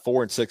 Nolensville has a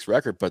 4-6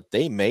 record, but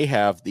they may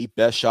have the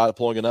best shot at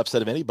pulling an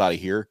upset of anybody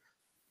here,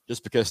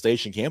 just because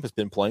Station Camp has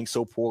been playing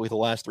so poorly the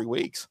last 3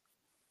 weeks.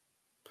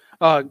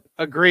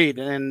 Agreed.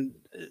 And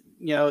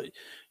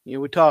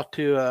we talked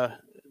to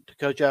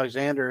Coach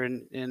Alexander,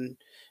 and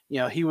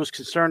he was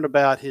concerned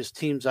about his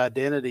team's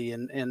identity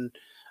and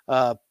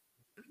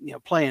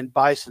playing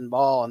Bison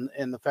ball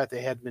and the fact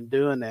they hadn't been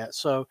doing that.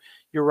 So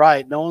you're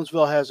right.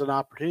 Nolensville has an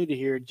opportunity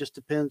here. It just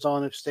depends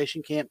on if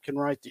Station Camp can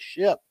right the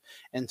ship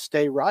and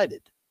stay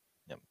righted.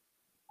 Yep.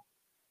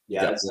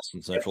 Yeah.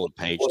 Wilson Central at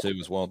Page too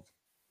as well.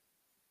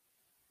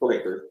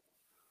 Okay, Kurt.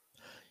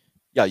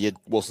 Yeah,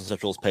 Wilson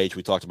Central's Page.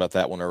 We talked about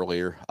that one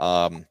earlier.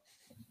 The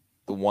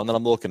one that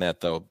I'm looking at,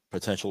 though,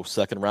 potential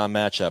second round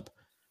matchup,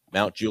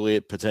 Mount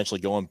Juliet potentially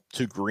going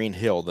to Green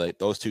Hill.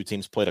 Those two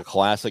teams played a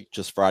classic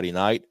just Friday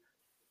night.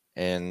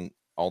 And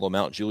although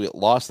Mount Juliet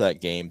lost that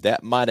game,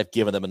 that might have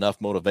given them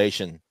enough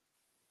motivation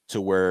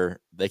to where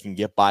they can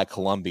get by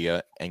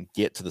Columbia and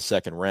get to the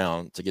second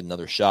round to get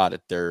another shot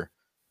at their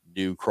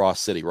new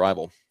Cross City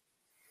rival.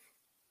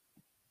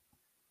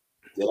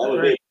 Yeah, that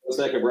would be a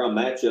second round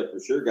matchup for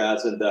sure,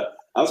 guys. And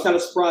I was kind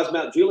of surprised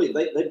Mount Juliet.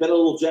 They've been a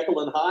little Jekyll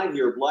and Hyde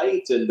here of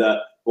late. And,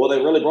 they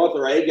really brought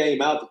their A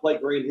game out to play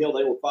Green Hill.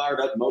 They were fired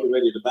up and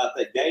motivated about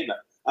that game.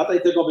 I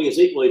think they're going to be as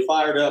equally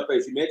fired up,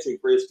 as you mentioned,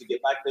 Chris, to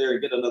get back there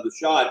and get another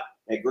shot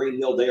at Green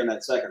Hill there in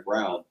that second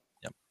round.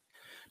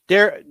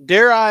 Yep.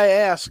 Dare I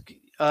ask,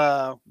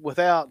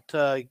 without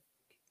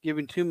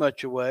giving too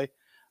much away,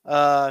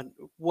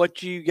 what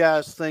do you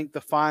guys think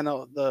the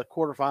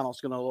quarterfinal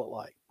is going to look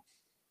like?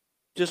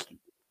 Just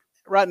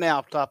right now,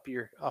 off the top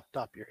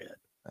of your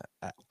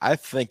head. I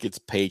think it's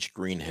Page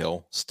Green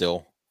Hill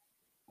still.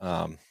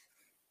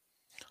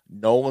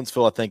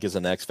 Nolensville, I think, is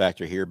an X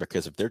factor here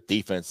because if their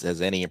defense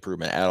has any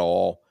improvement at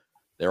all,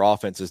 their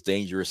offense is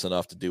dangerous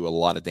enough to do a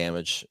lot of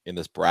damage in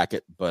this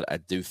bracket. But I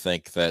do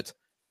think that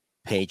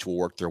Page will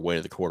work their way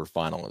to the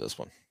quarterfinal of this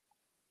one.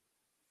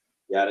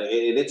 Yeah,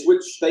 and it's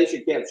which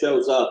Station Camp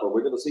shows up. Are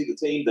we going to see the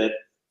team that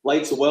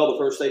played so well the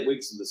first 8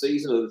 weeks of the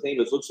season, or the team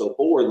that's looked so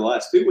poor in the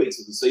last 2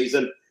 weeks of the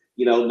season?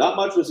 Not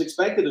much was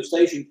expected of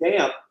Station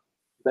Camp.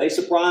 They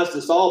surprised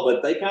us all,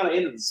 but they kind of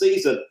ended the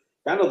season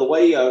kind of the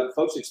way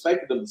folks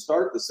expected them to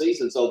start the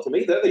season. So to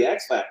me, they're the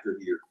X factor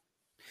here.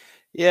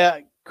 Yeah,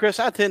 Chris,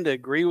 I tend to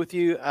agree with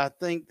you. I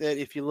think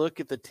that if you look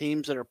at the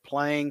teams that are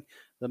playing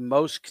the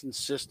most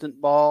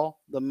consistent ball,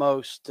 the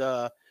most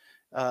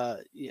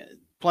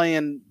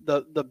playing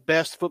the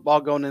best football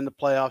going into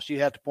playoffs, you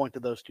have to point to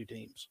those two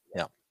teams.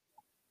 Yeah.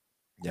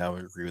 Yeah, I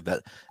would agree with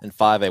that. And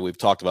 5A, we've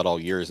talked about all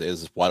years,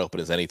 is as wide open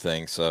as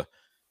anything. So,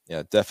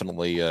 yeah,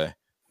 definitely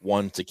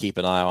one to keep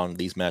an eye on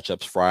these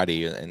matchups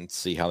Friday and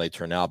see how they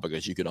turn out,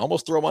 because you can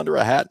almost throw them under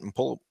a hat and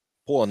pull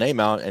a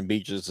name out and be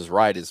just as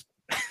right as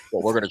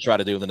what we're going to try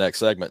to do in the next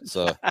segment.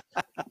 So,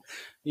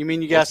 you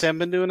mean you guys haven't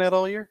been doing that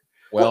all year?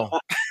 Well,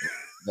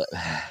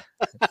 I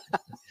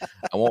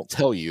won't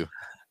tell you.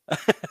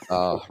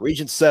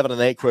 Region 7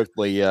 and 8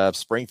 quickly.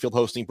 Springfield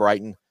hosting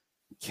Brighton,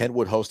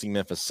 Kenwood hosting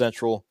Memphis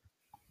Central.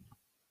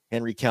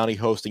 Henry County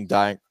hosting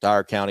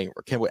Dyer County,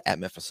 or Kenwood at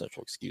Memphis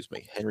Central, excuse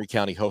me. Henry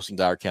County hosting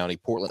Dyer County,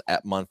 Portland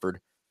at Munford.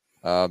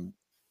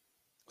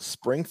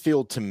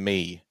 Springfield, to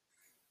me,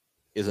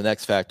 is an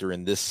X factor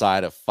in this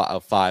side of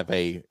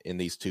 5A in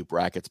these two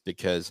brackets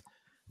because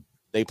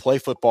they play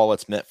football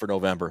that's meant for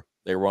November.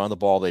 They run the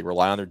ball, they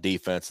rely on their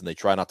defense, and they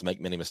try not to make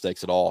many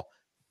mistakes at all.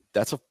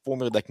 That's a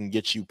formula that can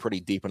get you pretty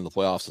deep into the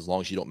playoffs as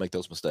long as you don't make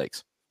those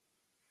mistakes.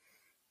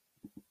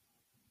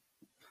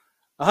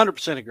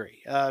 100%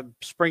 agree.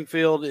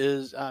 Springfield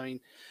is,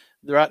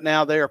 right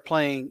now they are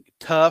playing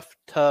tough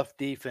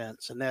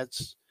defense, and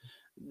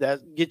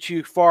that gets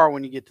you far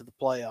when you get to the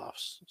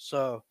playoffs.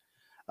 So,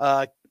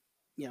 that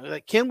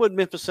Kenwood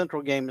Memphis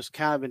Central game is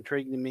kind of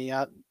intriguing to me.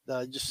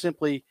 Just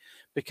simply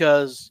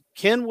because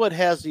Kenwood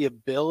has the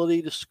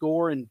ability to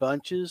score in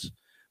bunches,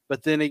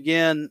 but then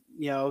again,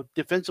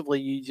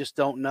 defensively you just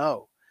don't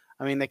know.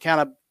 I mean, they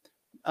kind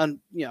of,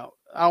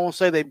 I won't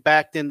say they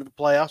backed into the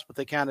playoffs, but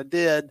they kind of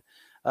did.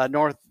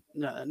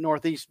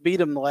 Northeast beat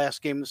them the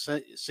last game of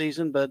the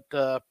season, but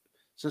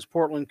since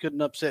Portland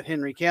couldn't upset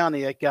Henry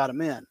County, that got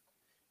them in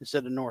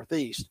instead of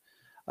Northeast.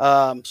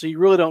 So you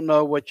really don't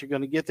know what you're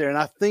going to get there. And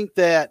I think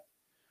that,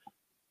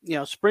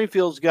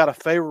 Springfield's got a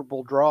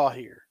favorable draw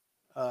here,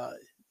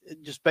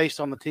 just based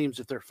on the teams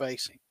that they're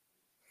facing.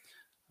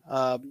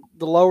 The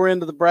lower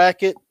end of the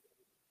bracket,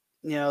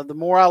 the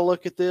more I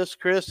look at this,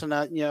 Chris, and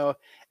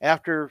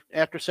after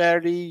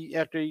Saturday,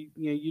 after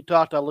you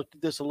talked, I looked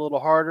at this a little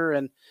harder,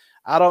 and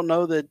I don't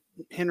know that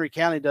Henry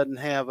County doesn't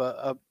have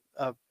a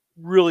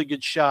really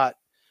good shot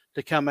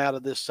to come out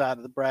of this side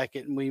of the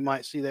bracket, and we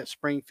might see that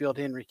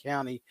Springfield-Henry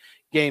County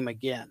game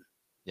again.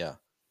 Yeah.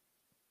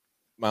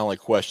 My only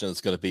question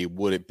is going to be,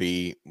 would it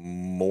be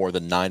more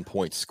than 9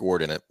 points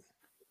scored in it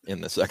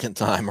in the second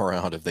time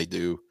around if they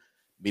do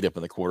meet up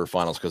in the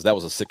quarterfinals? Because that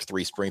was a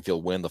 6-3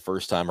 Springfield win the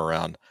first time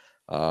around.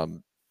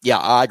 Yeah,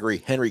 I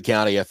agree. Henry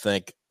County, I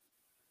think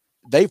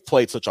they've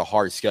played such a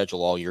hard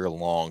schedule all year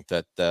long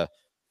that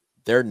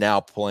they're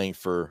now playing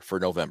for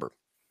November.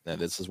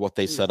 And this is what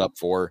they set up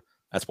for.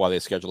 That's why they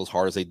scheduled as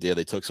hard as they did.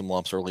 They took some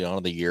lumps early on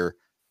in the year,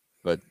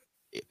 but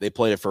they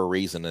played it for a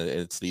reason.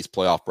 It's these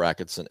playoff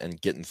brackets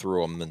and getting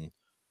through them and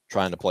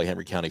trying to play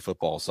Henry County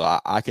football. So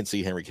I can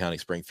see Henry County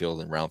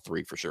Springfield in round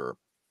 3 for sure.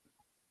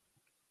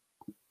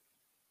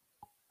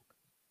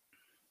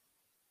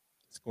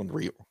 Going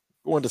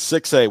to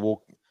 6A.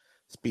 We'll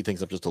speed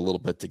things up just a little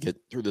bit to get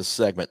through this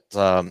segment.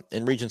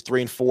 In regions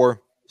 3 and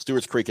 4,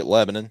 Stewart's Creek at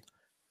Lebanon,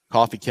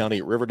 Coffee County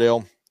at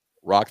Riverdale,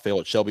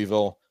 Rockville at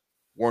Shelbyville,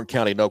 Warren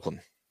County at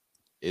Oakland.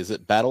 Is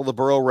it Battle of the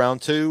Borough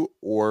round 2,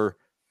 or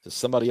does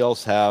somebody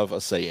else have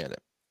a say in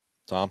it?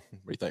 Tom,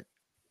 what do you think?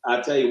 I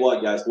tell you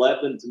what, guys,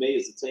 Lebanon to me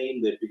is a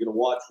team that if you're going to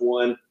watch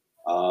one,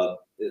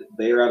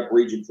 they're out of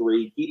Region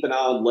 3. Keep an eye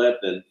on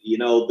Lebanon.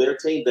 Their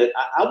team that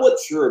I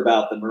wasn't sure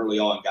about them early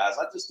on, guys.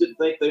 I just didn't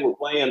think they were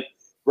playing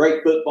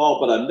great football,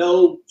 but I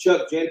know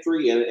Chuck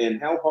Gentry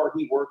and how hard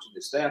he works and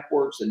his staff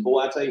works. And,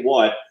 boy, I tell you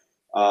what,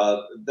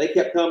 they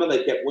kept coming.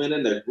 They kept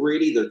winning. They're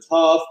gritty. They're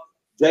tough.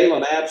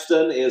 Jalen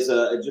Abston is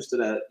just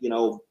a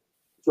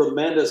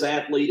tremendous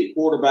athlete at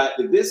quarterback.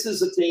 But this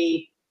is a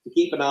team to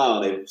keep an eye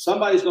on. If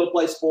somebody's going to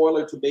play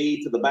spoiler to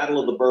me to the Battle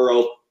of the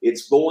Borough,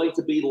 it's going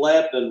to be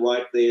Lebanon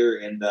right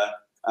there. And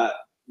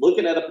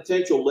looking at a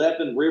potential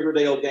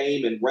Lebanon-Riverdale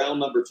game in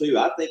round number 2,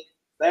 I think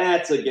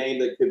that's a game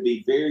that could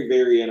be very,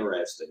 very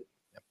interesting.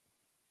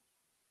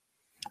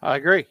 I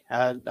agree.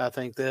 I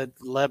think that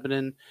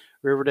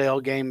Lebanon-Riverdale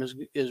game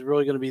is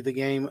really going to be the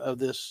game of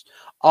this.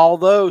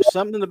 Although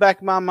something in the back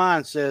of my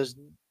mind says,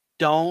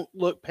 don't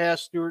look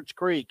past Stewart's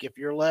Creek if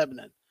you're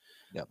Lebanon.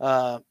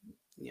 Yep.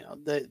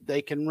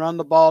 They can run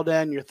the ball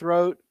down your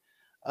throat.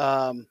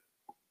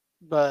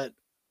 But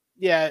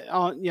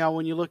yeah,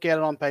 when you look at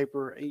it on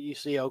paper, you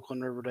see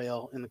Oakland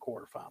Riverdale in the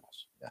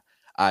quarterfinals. Yeah.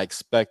 I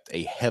expect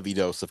a heavy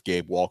dose of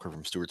Gabe Walker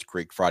from Stewart's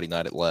Creek Friday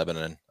night at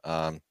Lebanon.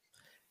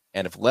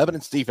 And if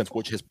Lebanon's defense,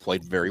 which has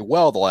played very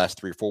well the last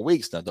 3 or 4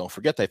 weeks, now don't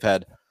forget they've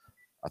had,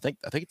 I think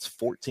it's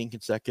 14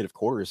 consecutive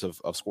quarters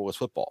of scoreless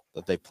football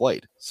that they've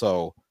played.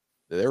 So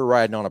they're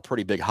riding on a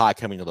pretty big high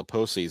coming to the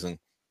postseason.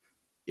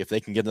 If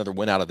they can get another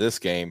win out of this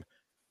game,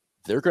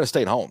 they're going to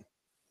stay at home.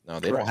 Now,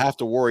 they don't have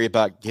to worry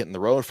about getting the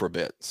road for a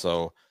bit.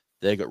 So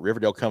they got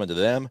Riverdale coming to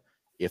them.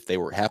 If they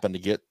happen to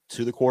get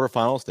to the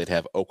quarterfinals, they'd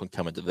have Oakland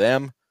coming to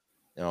them.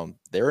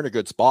 They're in a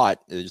good spot.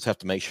 They just have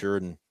to make sure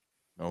and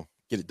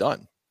get it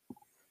done.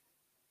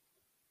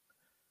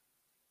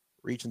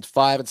 Regions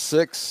 5 and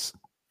 6,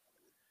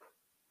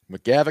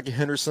 McGavock at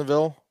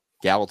Hendersonville,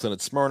 Gallatin at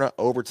Smyrna,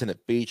 Overton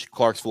at Beach,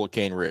 Clarksville at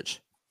Cane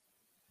Ridge.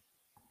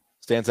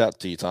 Stands out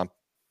to you, Tom?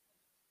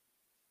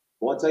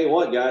 Well, I'll tell you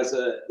what, guys,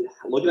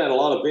 looking at a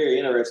lot of very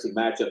interesting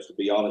matchups, to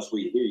be honest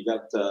with you. Here you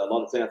got a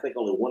lot of, I think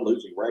only one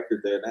losing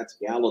record there, and that's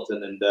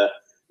Gallatin. And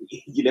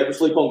you never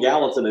sleep on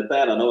Gallatin at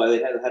that. I know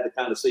they had the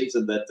kind of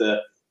season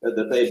that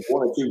they've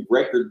won or 2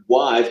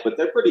 record-wise, but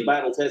they're pretty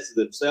battle-tested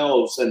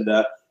themselves. And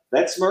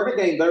that Smyrna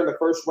game there in the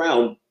first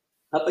round,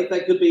 I think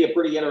that could be a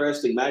pretty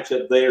interesting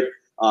matchup there.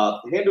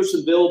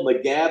 Hendersonville,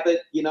 McGavock,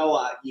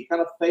 you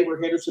kind of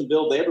favor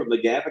Hendersonville there, but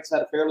McGavock's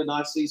had a fairly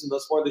nice season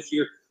thus far this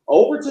year.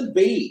 Overton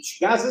Beach,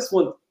 guys, this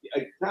one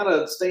kind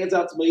of stands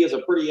out to me as a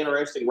pretty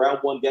interesting round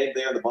one game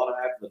there in the bottom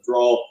half of the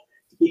draw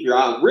to keep your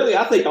eye on. Really,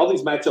 I think all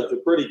these matchups are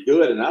pretty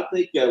good, and I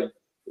think,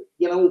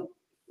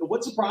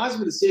 what surprised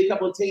me to see a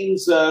couple of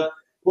teams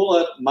pull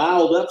a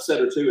mild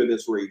upset or two in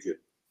this region.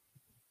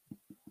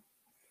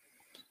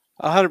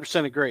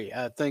 100% agree.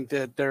 I think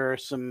that there are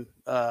some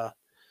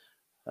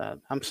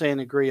I'm saying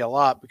agree a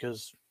lot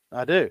because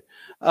I do.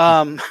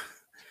 I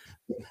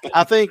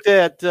think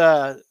that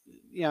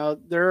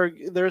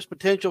there's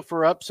potential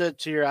for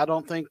upsets here. I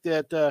don't think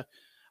that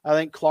I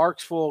think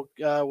Clarksville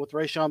with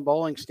Rayshon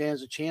Bowling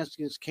stands a chance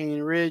against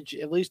Cane Ridge,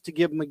 at least to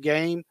give them a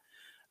game.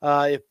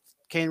 If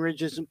Cane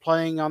Ridge isn't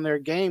playing on their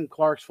game,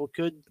 Clarksville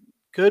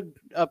could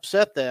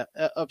upset them.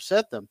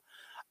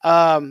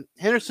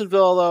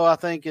 Hendersonville, though, I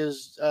think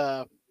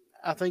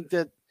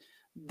that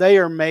they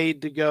are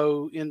made to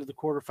go into the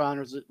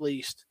quarterfinals at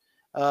least.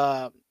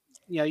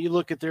 You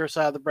look at their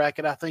side of the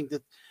bracket. I think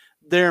that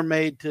they're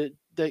made to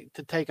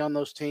take on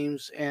those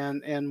teams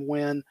and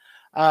win.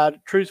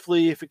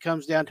 Truthfully, if it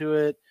comes down to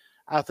it,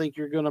 I think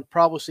you're going to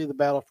probably see the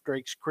battle for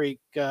Drakes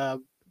Creek,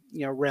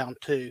 round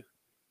 2.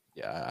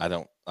 Yeah, I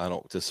don't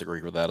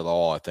disagree with that at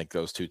all. I think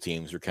those two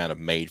teams are kind of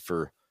made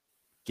for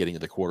getting to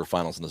the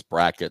quarterfinals in this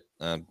bracket.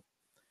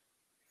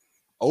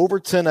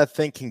 Overton, I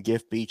think, can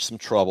give Beach some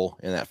trouble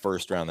in that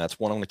first round. That's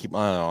one I'm going to keep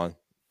my eye on.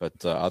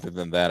 But other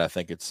than that, I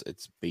think it's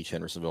Beach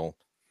Hendersonville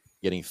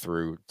getting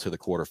through to the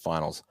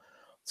quarterfinals.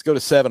 Let's go to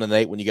 7 and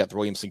 8 when you got the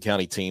Williamson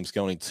County teams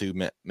going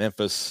to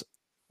Memphis.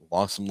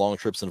 Some long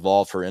trips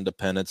involved for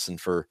Independence and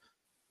for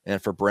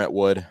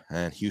Brentwood,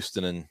 and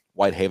Houston and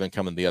Whitehaven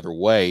coming the other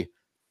way.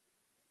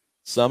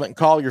 Summit and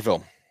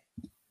Collierville.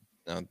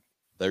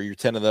 They're your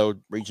 10-0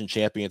 region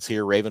champions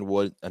here.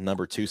 Ravenwood, a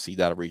number 2 seed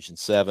out of Region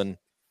 7.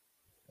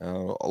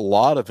 A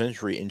lot of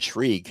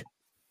intrigue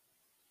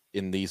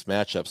in these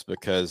matchups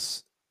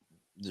because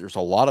there's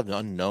a lot of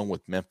unknown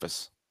with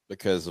Memphis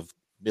because of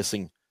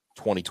missing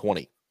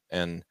 2020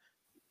 and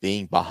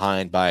being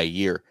behind by a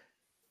year.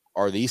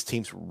 Are these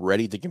teams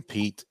ready to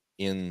compete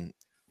in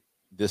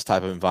this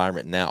type of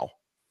environment now?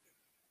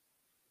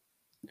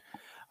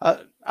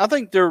 I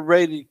think they're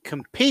ready to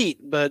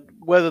compete, but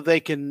whether they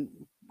can,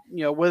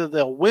 whether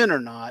they'll win or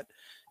not,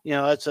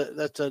 that's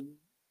a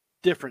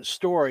different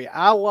story.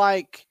 I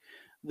like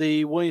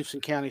the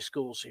Williamson County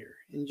schools here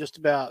in just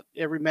about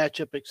every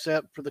matchup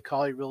except for the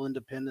Collierville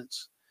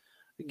Independence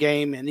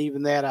game, and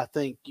even that, I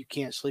think you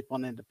can't sleep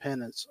on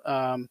Independence.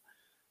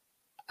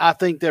 I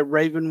think that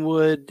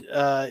Ravenwood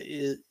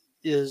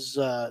is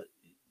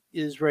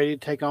ready to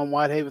take on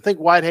Whitehaven. I think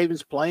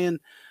Whitehaven's playing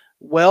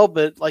well,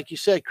 but like you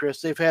said,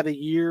 Chris, they've had a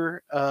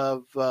year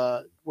of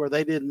where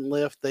they didn't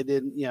lift. They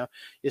didn't,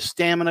 is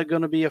stamina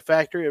going to be a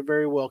factor? It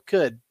very well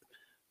could.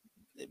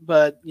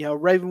 But,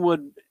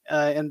 Ravenwood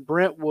and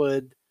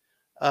Brentwood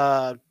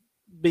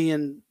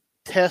being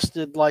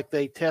tested like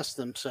they test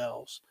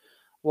themselves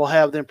will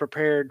have them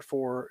prepared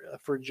for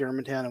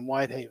Germantown and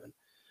Whitehaven.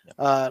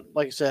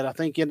 Like I said, I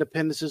think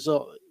Independence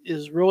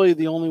is really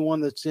the only one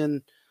that's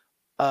in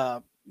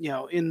what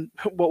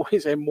we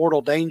say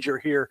mortal danger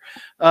here.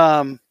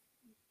 But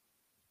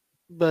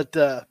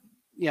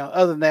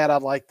other than that, I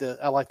like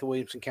the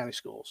Williamson County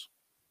schools.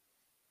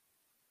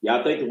 Yeah,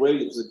 I think the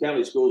Williamson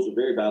County schools are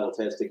very battle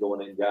tested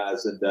going in,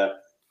 guys. And, at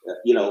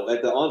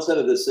the onset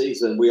of this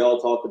season, we all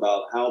talked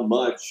about how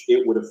much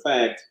it would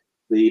affect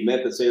the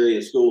Memphis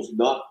area schools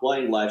not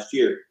playing last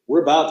year.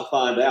 We're about to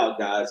find out,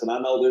 guys. And I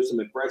know there's some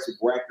impressive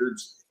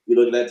records. You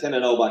look at that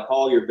 10-0 by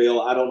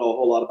Collierville. I don't know a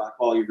whole lot about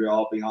Collierville,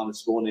 I'll be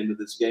honest, going into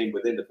this game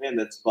with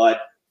Independence.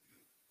 But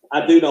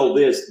I do know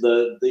this.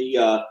 The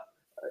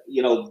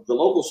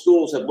local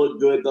schools have looked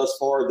good thus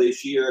far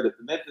this year. And if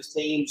the Memphis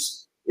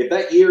teams, if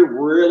that year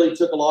really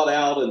took a lot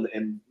out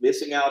and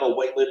missing out on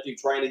weightlifting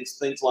trainings,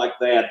 things like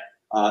that,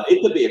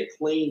 it could be a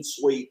clean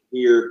sweep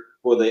here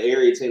for the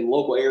area team,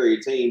 local area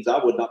teams.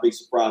 I would not be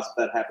surprised if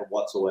that happened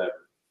whatsoever.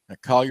 Now,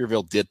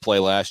 Collierville did play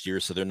last year,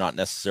 so they're not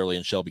necessarily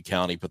in Shelby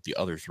County, but the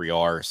other 3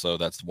 are. So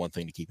that's the one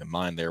thing to keep in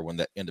mind there when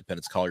that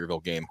Independence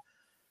Collierville game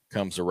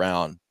comes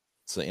around.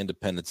 So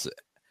Independence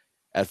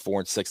at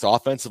 4-6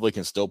 offensively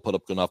can still put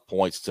up enough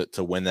points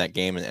to win that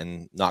game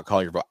and knock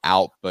Collierville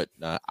out. But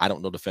I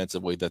don't know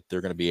defensively that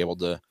they're going to be able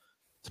to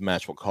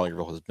match what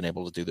Collierville has been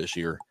able to do this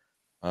year.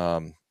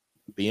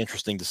 Be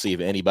interesting to see if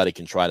anybody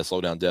can try to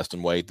slow down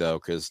Destin Wade, though,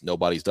 because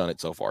nobody's done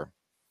it so far.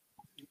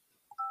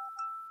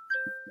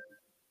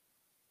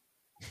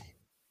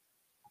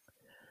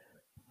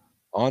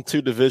 On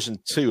to Division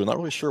II. I'm not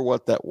really sure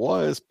what that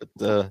was, but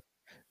a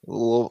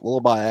little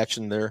by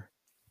action there.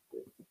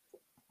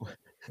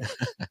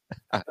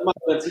 I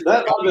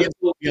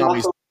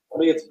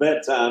mean, it's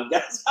bedtime,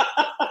 guys.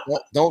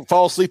 Don't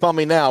fall asleep on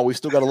me now. We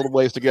still got a little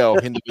ways to go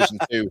in Division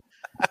II.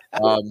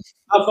 My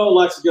phone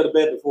likes to go to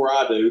bed before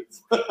I do.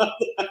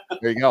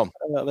 There you go.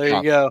 There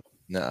you go.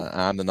 No,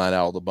 I'm the night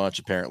owl of the bunch,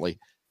 apparently.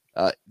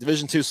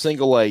 Division II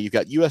Single A, you've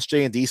got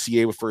USJ and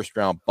DCA with first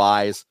round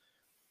buys.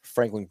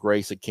 Franklin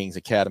Grace at Kings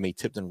Academy,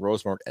 Tipton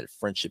Rosemont at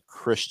Friendship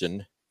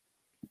Christian.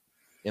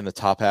 In the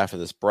top half of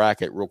this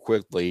bracket, real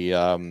quickly,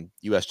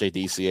 USJ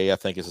DCA, I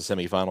think, is a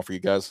semifinal for you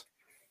guys.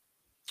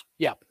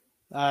 Yeah,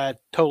 I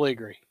totally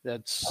agree.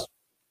 That's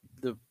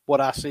what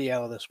I see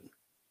out of this one.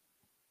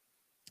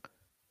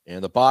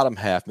 And the bottom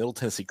half, Middle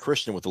Tennessee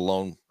Christian with the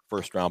lone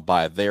first round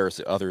bye theirs.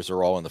 The others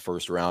are all in the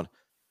first round.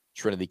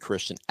 Trinity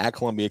Christian at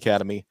Columbia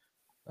Academy,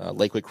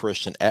 Lakewood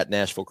Christian at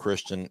Nashville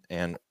Christian,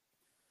 and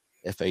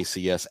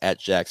FACS at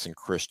Jackson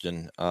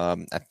Christian. I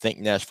think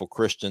Nashville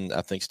Christian,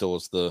 still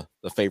is the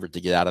favorite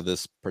to get out of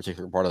this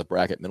particular part of the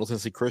bracket. Middle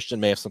Tennessee Christian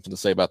may have something to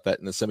say about that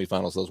in the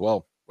semifinals as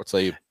well. What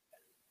say you?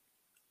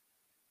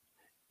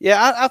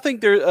 Yeah, I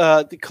think they're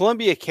the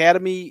Columbia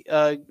Academy.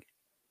 I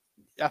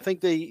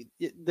think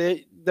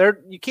they're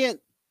you can't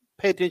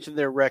pay attention to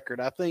their record.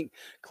 I think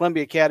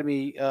Columbia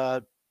Academy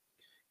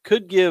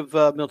could give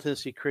Middle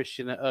Tennessee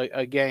Christian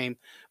a game,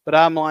 but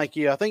I'm like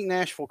you. I think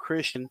Nashville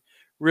Christian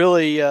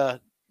really,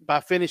 by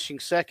finishing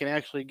second,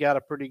 actually got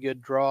a pretty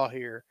good draw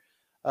here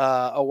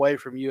away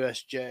from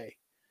USJ.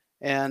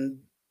 And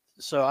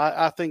so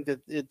I think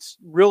that it's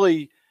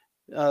really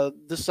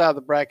this side of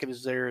the bracket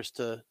is theirs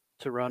to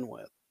run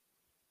with.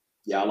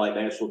 Yeah, I like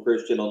Nashville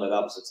Christian on that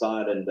opposite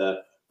side. And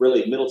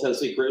really, Middle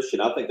Tennessee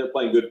Christian, I think they're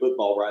playing good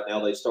football right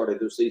now. They started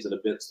their season a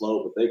bit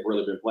slow, but they've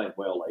really been playing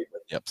well lately.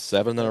 Yep,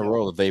 7 in a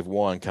row that they've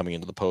won coming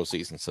into the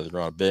postseason. So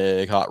they're on a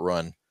big hot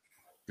run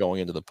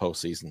going into the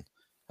postseason.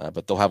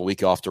 But they'll have a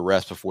week off to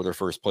rest before their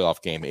first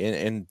playoff game.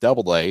 In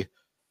Double-A,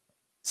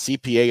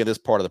 CPA in this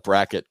part of the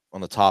bracket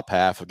on the top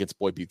half against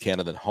Boyd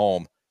Buchanan at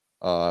home.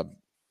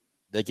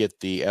 They get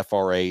the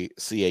FRA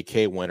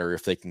CAK winner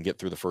if they can get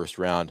through the first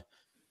round.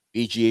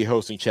 EGA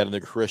hosting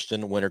Chattanooga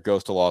Christian. Winner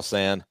goes to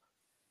Lausanne.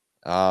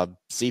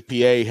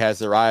 CPA has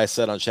their eyes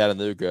set on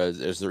Chattanooga.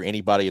 Is there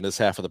anybody in this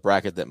half of the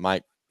bracket that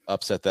might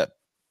upset that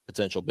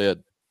potential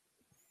bid?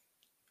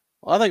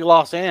 Well, I think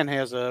Lausanne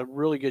has a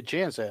really good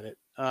chance at it.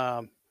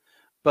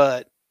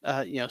 But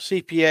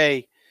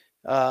CPA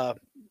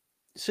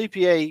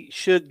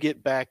should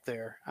get back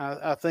there.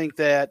 I think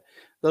that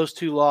those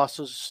two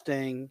losses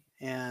sting,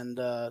 and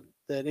that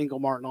Ingle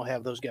Martin will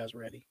have those guys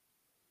ready.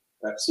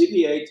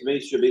 CPA, to me,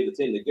 should be the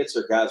team that gets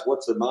their guys.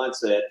 What's their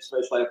mindset,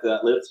 especially after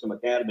that Lipscomb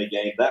Academy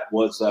game? That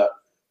was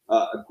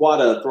quite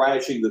a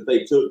thrashing that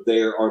they took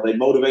there. Are they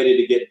motivated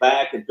to get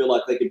back and feel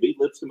like they can beat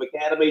Lipscomb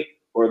Academy,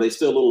 or are they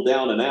still a little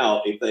down and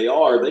out? If they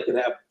are, they could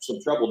have some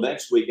trouble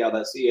next week out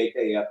of that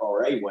CAK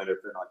FRA winner if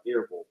they're not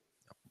careful.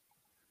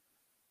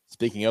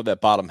 Speaking of that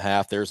bottom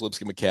half, there's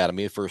Lipscomb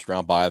Academy, a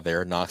first-round bye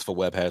there. Knoxville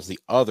Webb has the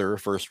other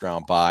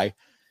first-round bye.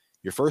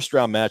 Your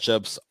first-round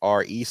matchups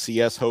are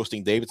ECS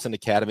hosting Davidson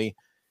Academy,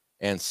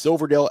 and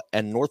Silverdale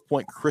and North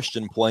Point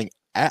Christian playing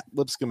at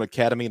Lipscomb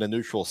Academy in a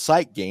neutral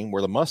site game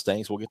where the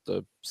Mustangs will get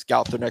to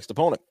scout their next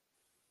opponent.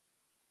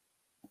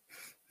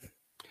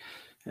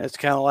 It's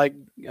kind of like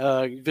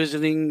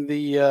visiting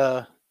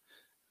the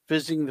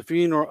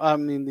funeral. I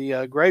mean,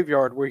 the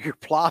graveyard where your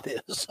plot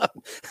is.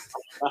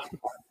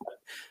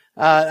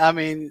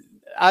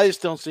 I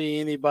just don't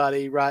see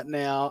anybody right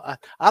now.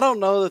 I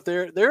don't know that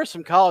there are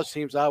some college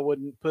teams I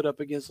wouldn't put up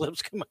against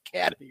Lipscomb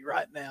Academy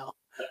right now.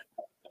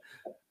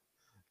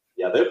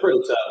 Yeah, they're pretty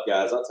tough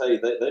guys. I'll tell you,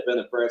 they've been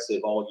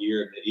impressive all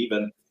year.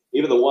 Even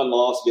the one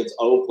loss against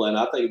Oakland,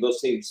 I think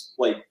those teams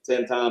played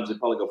 10 times and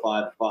probably go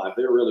 5-5.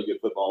 They're a really good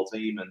football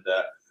team, and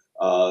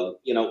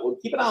we'll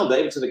keep an eye on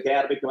Davidson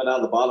Academy coming out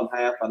of the bottom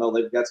half. I know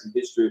they've got some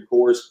history, of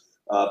course,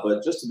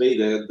 but just to me,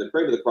 the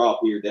cream of the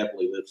crop here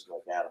definitely Lipscomb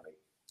Academy.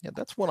 Yeah,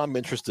 that's what I'm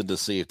interested to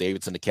see if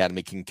Davidson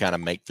Academy can kind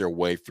of make their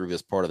way through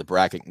this part of the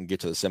bracket and get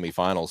to the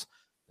semifinals.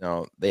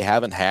 They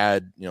haven't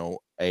had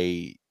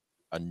a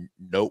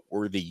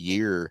noteworthy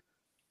year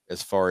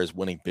as far as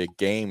winning big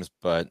games,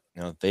 but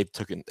they've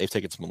taken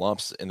some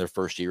lumps in their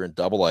first year in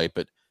Double-A.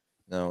 But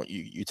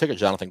you take a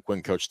Jonathan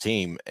Quinn coach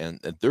team, and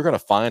they're going to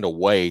find a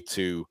way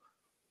to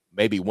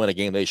maybe win a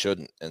game they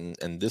shouldn't,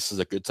 and this is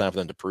a good time for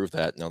them to prove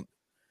that.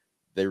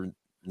 They're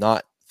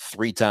not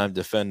 3-time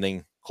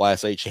defending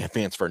Class A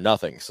champions for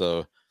nothing,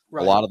 so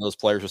right. A lot of those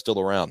players are still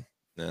around,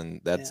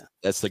 and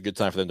that's a good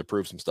time for them to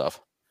prove some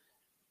stuff.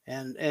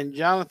 And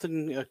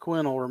Jonathan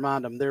Quinn will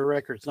remind them their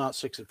record's not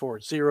 6-4;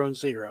 it's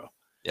 0-0.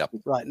 Yep.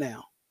 Right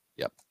now.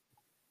 Yep.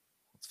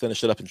 Let's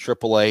finish it up in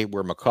AAA,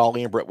 where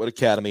McCallie and Brentwood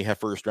Academy have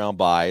first-round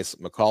byes.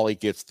 McCallie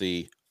gets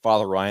the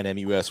Father Ryan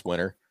MUS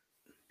winner.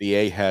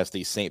 VA has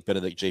the St.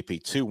 Benedict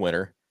JP2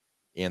 winner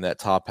in that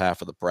top half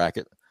of the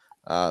bracket.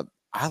 I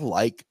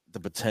like the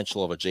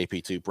potential of a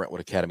JP2 Brentwood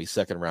Academy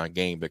second-round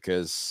game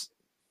because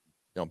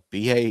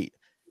BA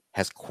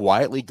has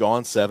quietly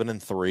gone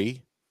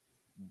 7-3.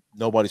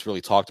 Nobody's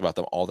really talked about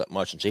them all that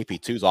much, and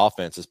JP2's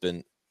offense has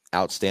been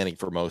outstanding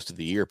for most of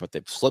the year, but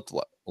they've slipped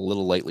a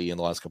little lately in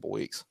the last couple of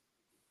weeks.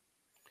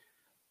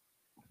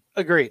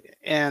 Agreed.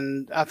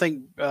 And I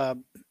think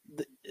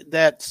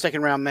that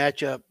second round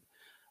matchup,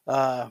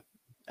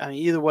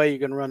 either way, you're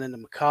going to run into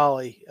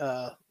McCallie,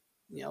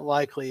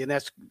 likely, and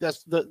that's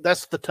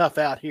the tough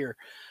out here.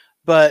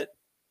 But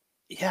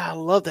Yeah, I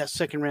love that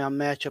second round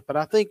matchup, but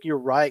I think you're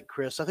right,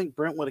 Chris. I think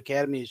Brentwood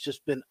Academy has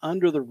just been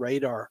under the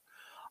radar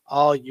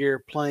all year,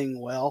 playing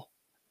well,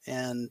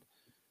 and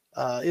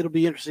it'll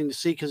be interesting to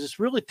see because it's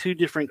really two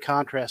different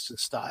contrasting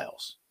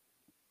styles.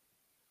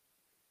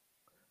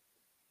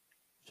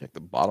 Check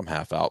the bottom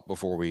half out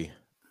before we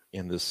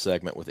end this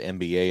segment with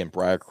MBA and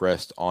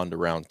Briarcrest on to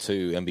round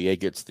 2.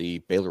 MBA gets the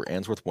Baylor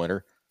Ainsworth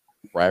winner.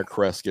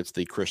 Briarcrest gets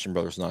the Christian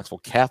Brothers Knoxville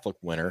Catholic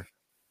winner.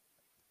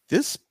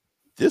 This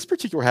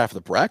particular half of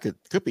the bracket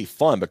could be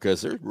fun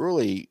because there's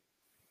really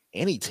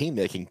any team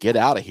that can get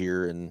out of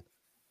here and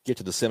get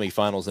to the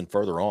semifinals and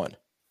further on.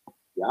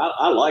 Yeah,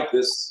 I like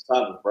this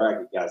type of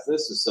bracket, guys.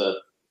 These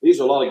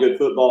are a lot of good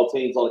football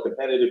teams, a lot of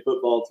competitive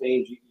football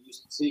teams. You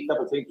see a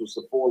couple of teams with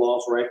some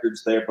 4-loss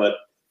records there, but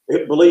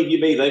believe you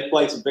me, they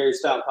played some very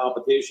stout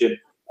competition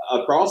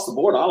across the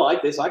board. I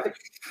like this.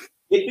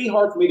 It'd be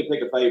hard for me to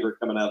pick a favorite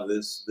coming out of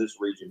this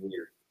region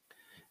here.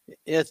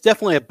 It's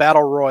definitely a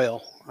battle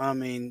royal. I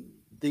mean,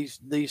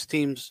 these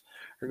teams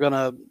are going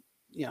to,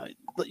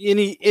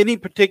 any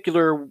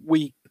particular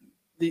week,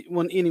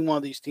 when any one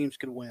of these teams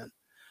could win.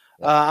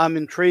 I'm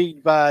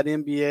intrigued by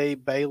an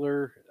NBA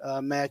Baylor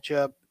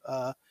matchup.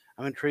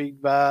 I'm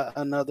intrigued by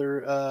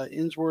another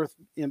Ainsworth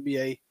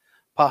NBA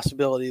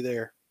possibility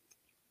there.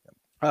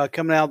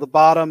 Coming out of the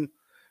bottom,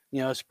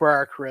 it's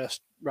Briarcrest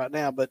right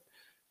now, but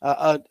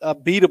a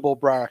beatable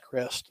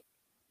Briarcrest,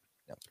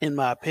 in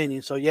my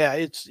opinion. So yeah,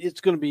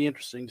 it's going to be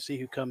interesting to see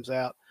who comes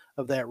out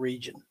of that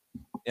region.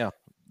 Yeah,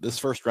 this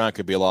first round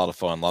could be a lot of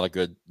fun. A lot of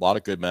good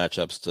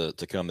matchups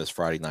to come this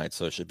Friday night.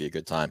 So it should be a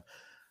good time.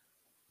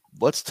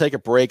 Let's take a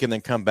break and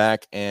then come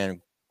back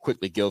and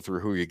quickly go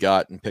through who you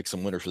got and pick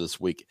some winners for this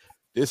week.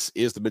 This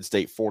is the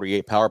Midstate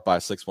 48 powered by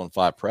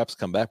 615 Preps.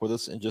 Come back with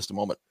us in just a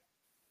moment.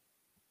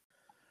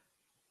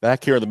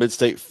 Back here in the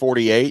Midstate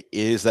 48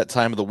 is that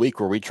time of the week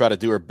where we try to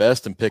do our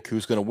best and pick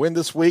who's going to win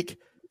this week.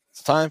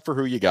 It's time for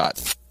Who You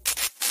Got.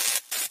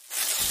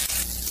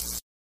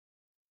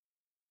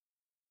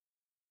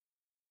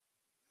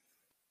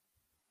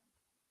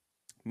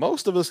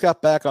 Most of us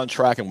got back on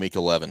track in week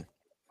 11.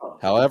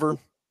 However,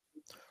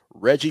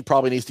 Reggie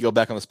probably needs to go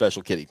back on the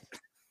special kitty.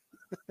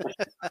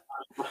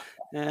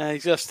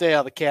 He's just stay out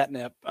of the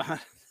catnip.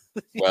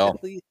 Well,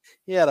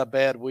 he had a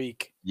bad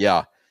week.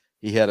 Yeah,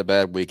 he had a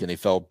bad week, and he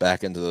fell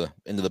back into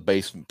the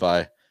basement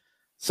by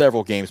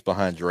several games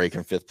behind Drake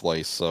in 5th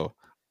place. So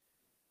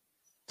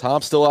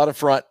Tom's still out in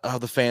front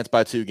of the fans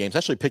by 2 games.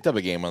 Actually picked up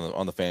a game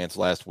on the fans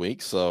last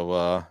week.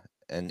 So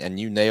and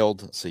you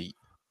nailed. See,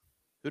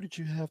 who did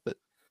you have? But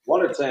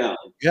Watertown.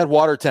 You had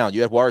Watertown.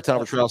 You had Watertown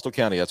over Charleston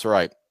County. That's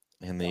right.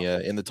 In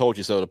the Told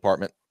You So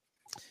department.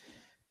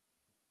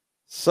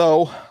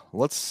 So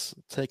let's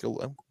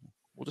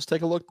we'll just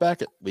take a look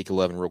back at week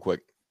 11 real quick.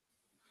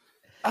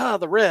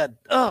 The red.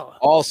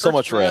 So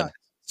much red.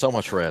 So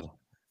much red.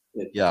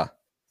 Yeah.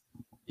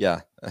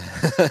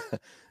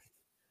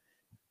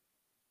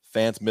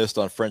 Fans missed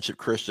on Friendship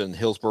Christian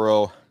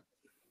Hillsboro.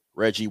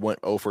 Reggie went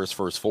 0 for his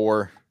first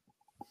 4.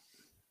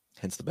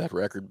 Hence the bad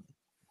record.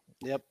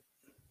 Yep.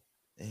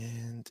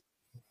 And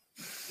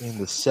in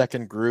the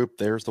second group,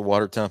 there's the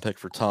Watertown pick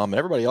for Tom.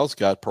 Everybody else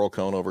got Pearl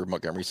Cone over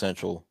Montgomery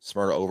Central,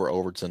 Smyrna over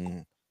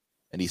Overton,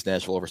 and East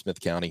Nashville over Smith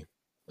County.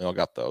 They all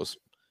got those.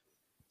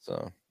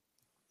 So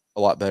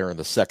a lot better in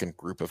the second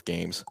group of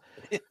games.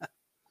 Yeah.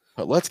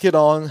 But let's get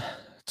on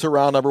to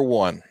round number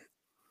 1.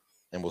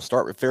 And we'll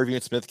start with Fairview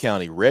and Smith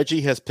County.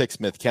 Reggie has picked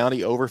Smith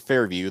County over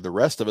Fairview. The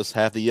rest of us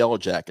have the Yellow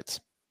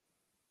Jackets.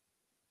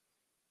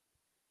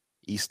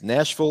 East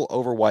Nashville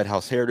over White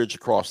House Heritage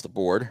across the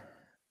board.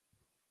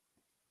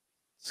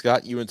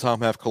 Scott, you and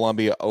Tom have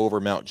Columbia over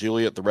Mount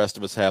Juliet. The rest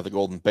of us have the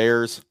Golden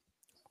Bears.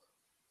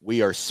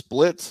 We are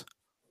split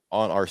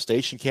on our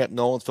Station Camp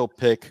Nolensville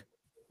pick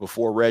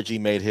before Reggie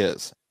made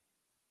his.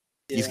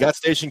 Yeah. He's got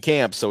Station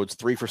Camp, so it's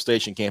 3 for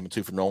Station Camp and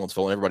 2 for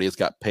Nolensville, and everybody has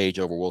got Page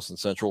over Wilson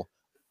Central.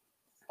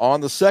 On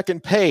the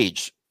second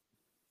page,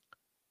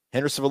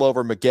 Hendersonville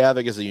over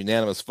McGavick is a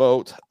unanimous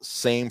vote.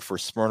 Same for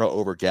Smyrna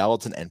over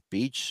Gallatin and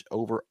Beach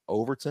over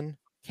Overton.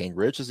 Cane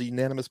Ridge is a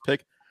unanimous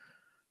pick.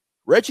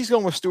 Reggie's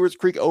going with Stewart's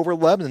Creek over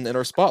Lebanon in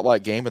our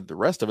spotlight game, but the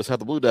rest of us have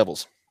the Blue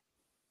Devils.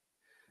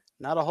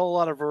 Not a whole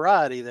lot of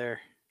variety there.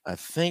 I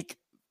think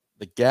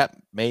the gap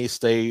may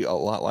stay a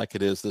lot like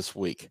it is this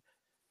week.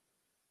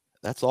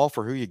 That's all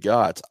for Who You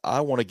Got.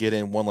 I want to get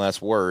in one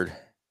last word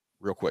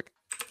real quick.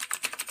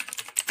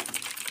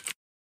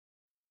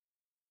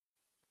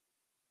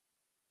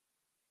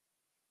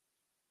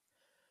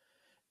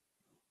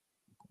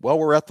 Well,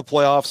 we're at the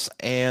playoffs,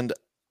 and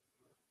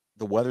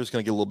the weather's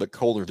going to get a little bit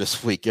colder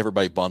this week.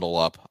 Everybody bundle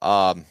up.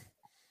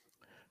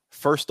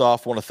 First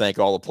off, I want to thank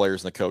all the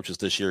players and the coaches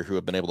this year who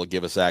have been able to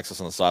give us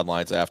access on the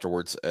sidelines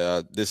afterwards.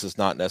 This is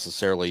not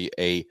necessarily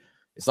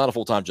it's not a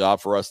full-time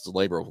job for us. It's a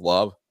labor of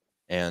love.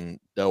 And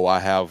though I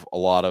have a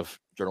lot of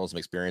journalism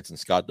experience, and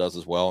Scott does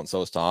as well, and so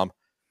does Tom,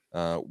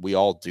 we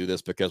all do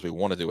this because we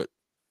want to do it.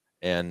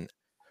 And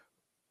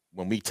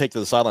when we take to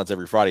the sidelines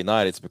every Friday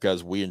night, it's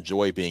because we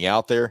enjoy being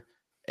out there.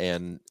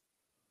 And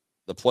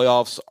the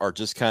playoffs are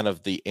just kind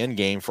of the end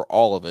game for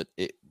all of it.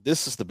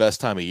 this is the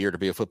best time of year to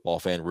be a football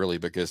fan, really,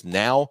 because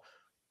now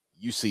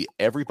you see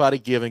everybody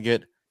giving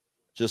it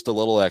just a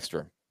little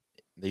extra.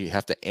 You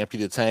have to empty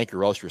the tank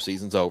or else your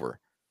season's over.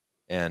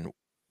 And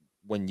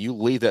when you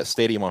leave that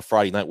stadium on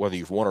Friday night, whether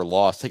you've won or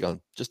lost, take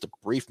just a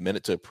brief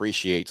minute to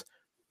appreciate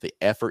the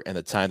effort and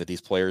the time that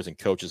these players and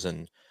coaches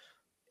and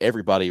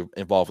everybody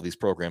involved with these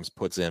programs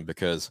puts in,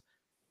 because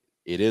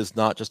it is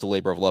not just a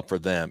labor of love for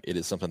them. It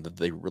is something that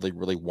they really,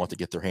 really want to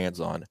get their hands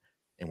on.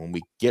 And when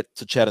we get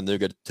to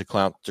Chattanooga to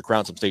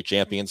crown some state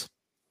champions,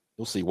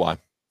 you'll see why.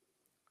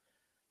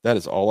 That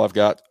is all I've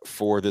got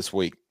for this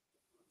week.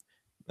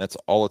 That's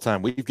all the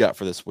time we've got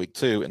for this week,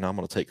 too. And I'm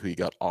going to take who you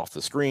got off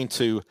the screen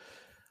to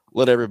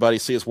let everybody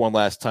see us one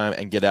last time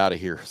and get out of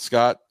here.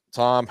 Scott,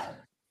 Tom,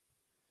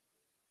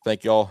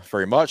 thank you all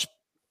very much.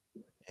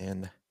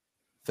 And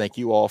thank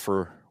you all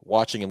for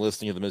watching and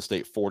listening to the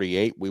Mid-State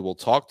 48. We will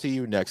talk to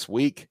you next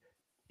week.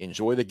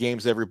 Enjoy the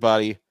games,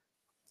 everybody,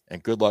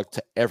 and good luck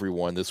to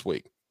everyone this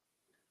week.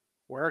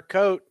 Wear a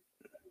coat.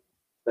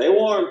 Stay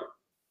warm.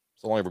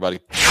 So long, everybody.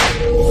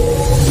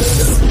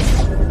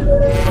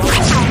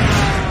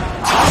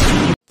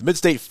 The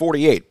Mid-State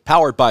 48,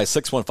 powered by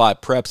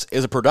 615 Preps,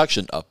 is a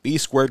production of B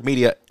Squared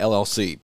Media, LLC.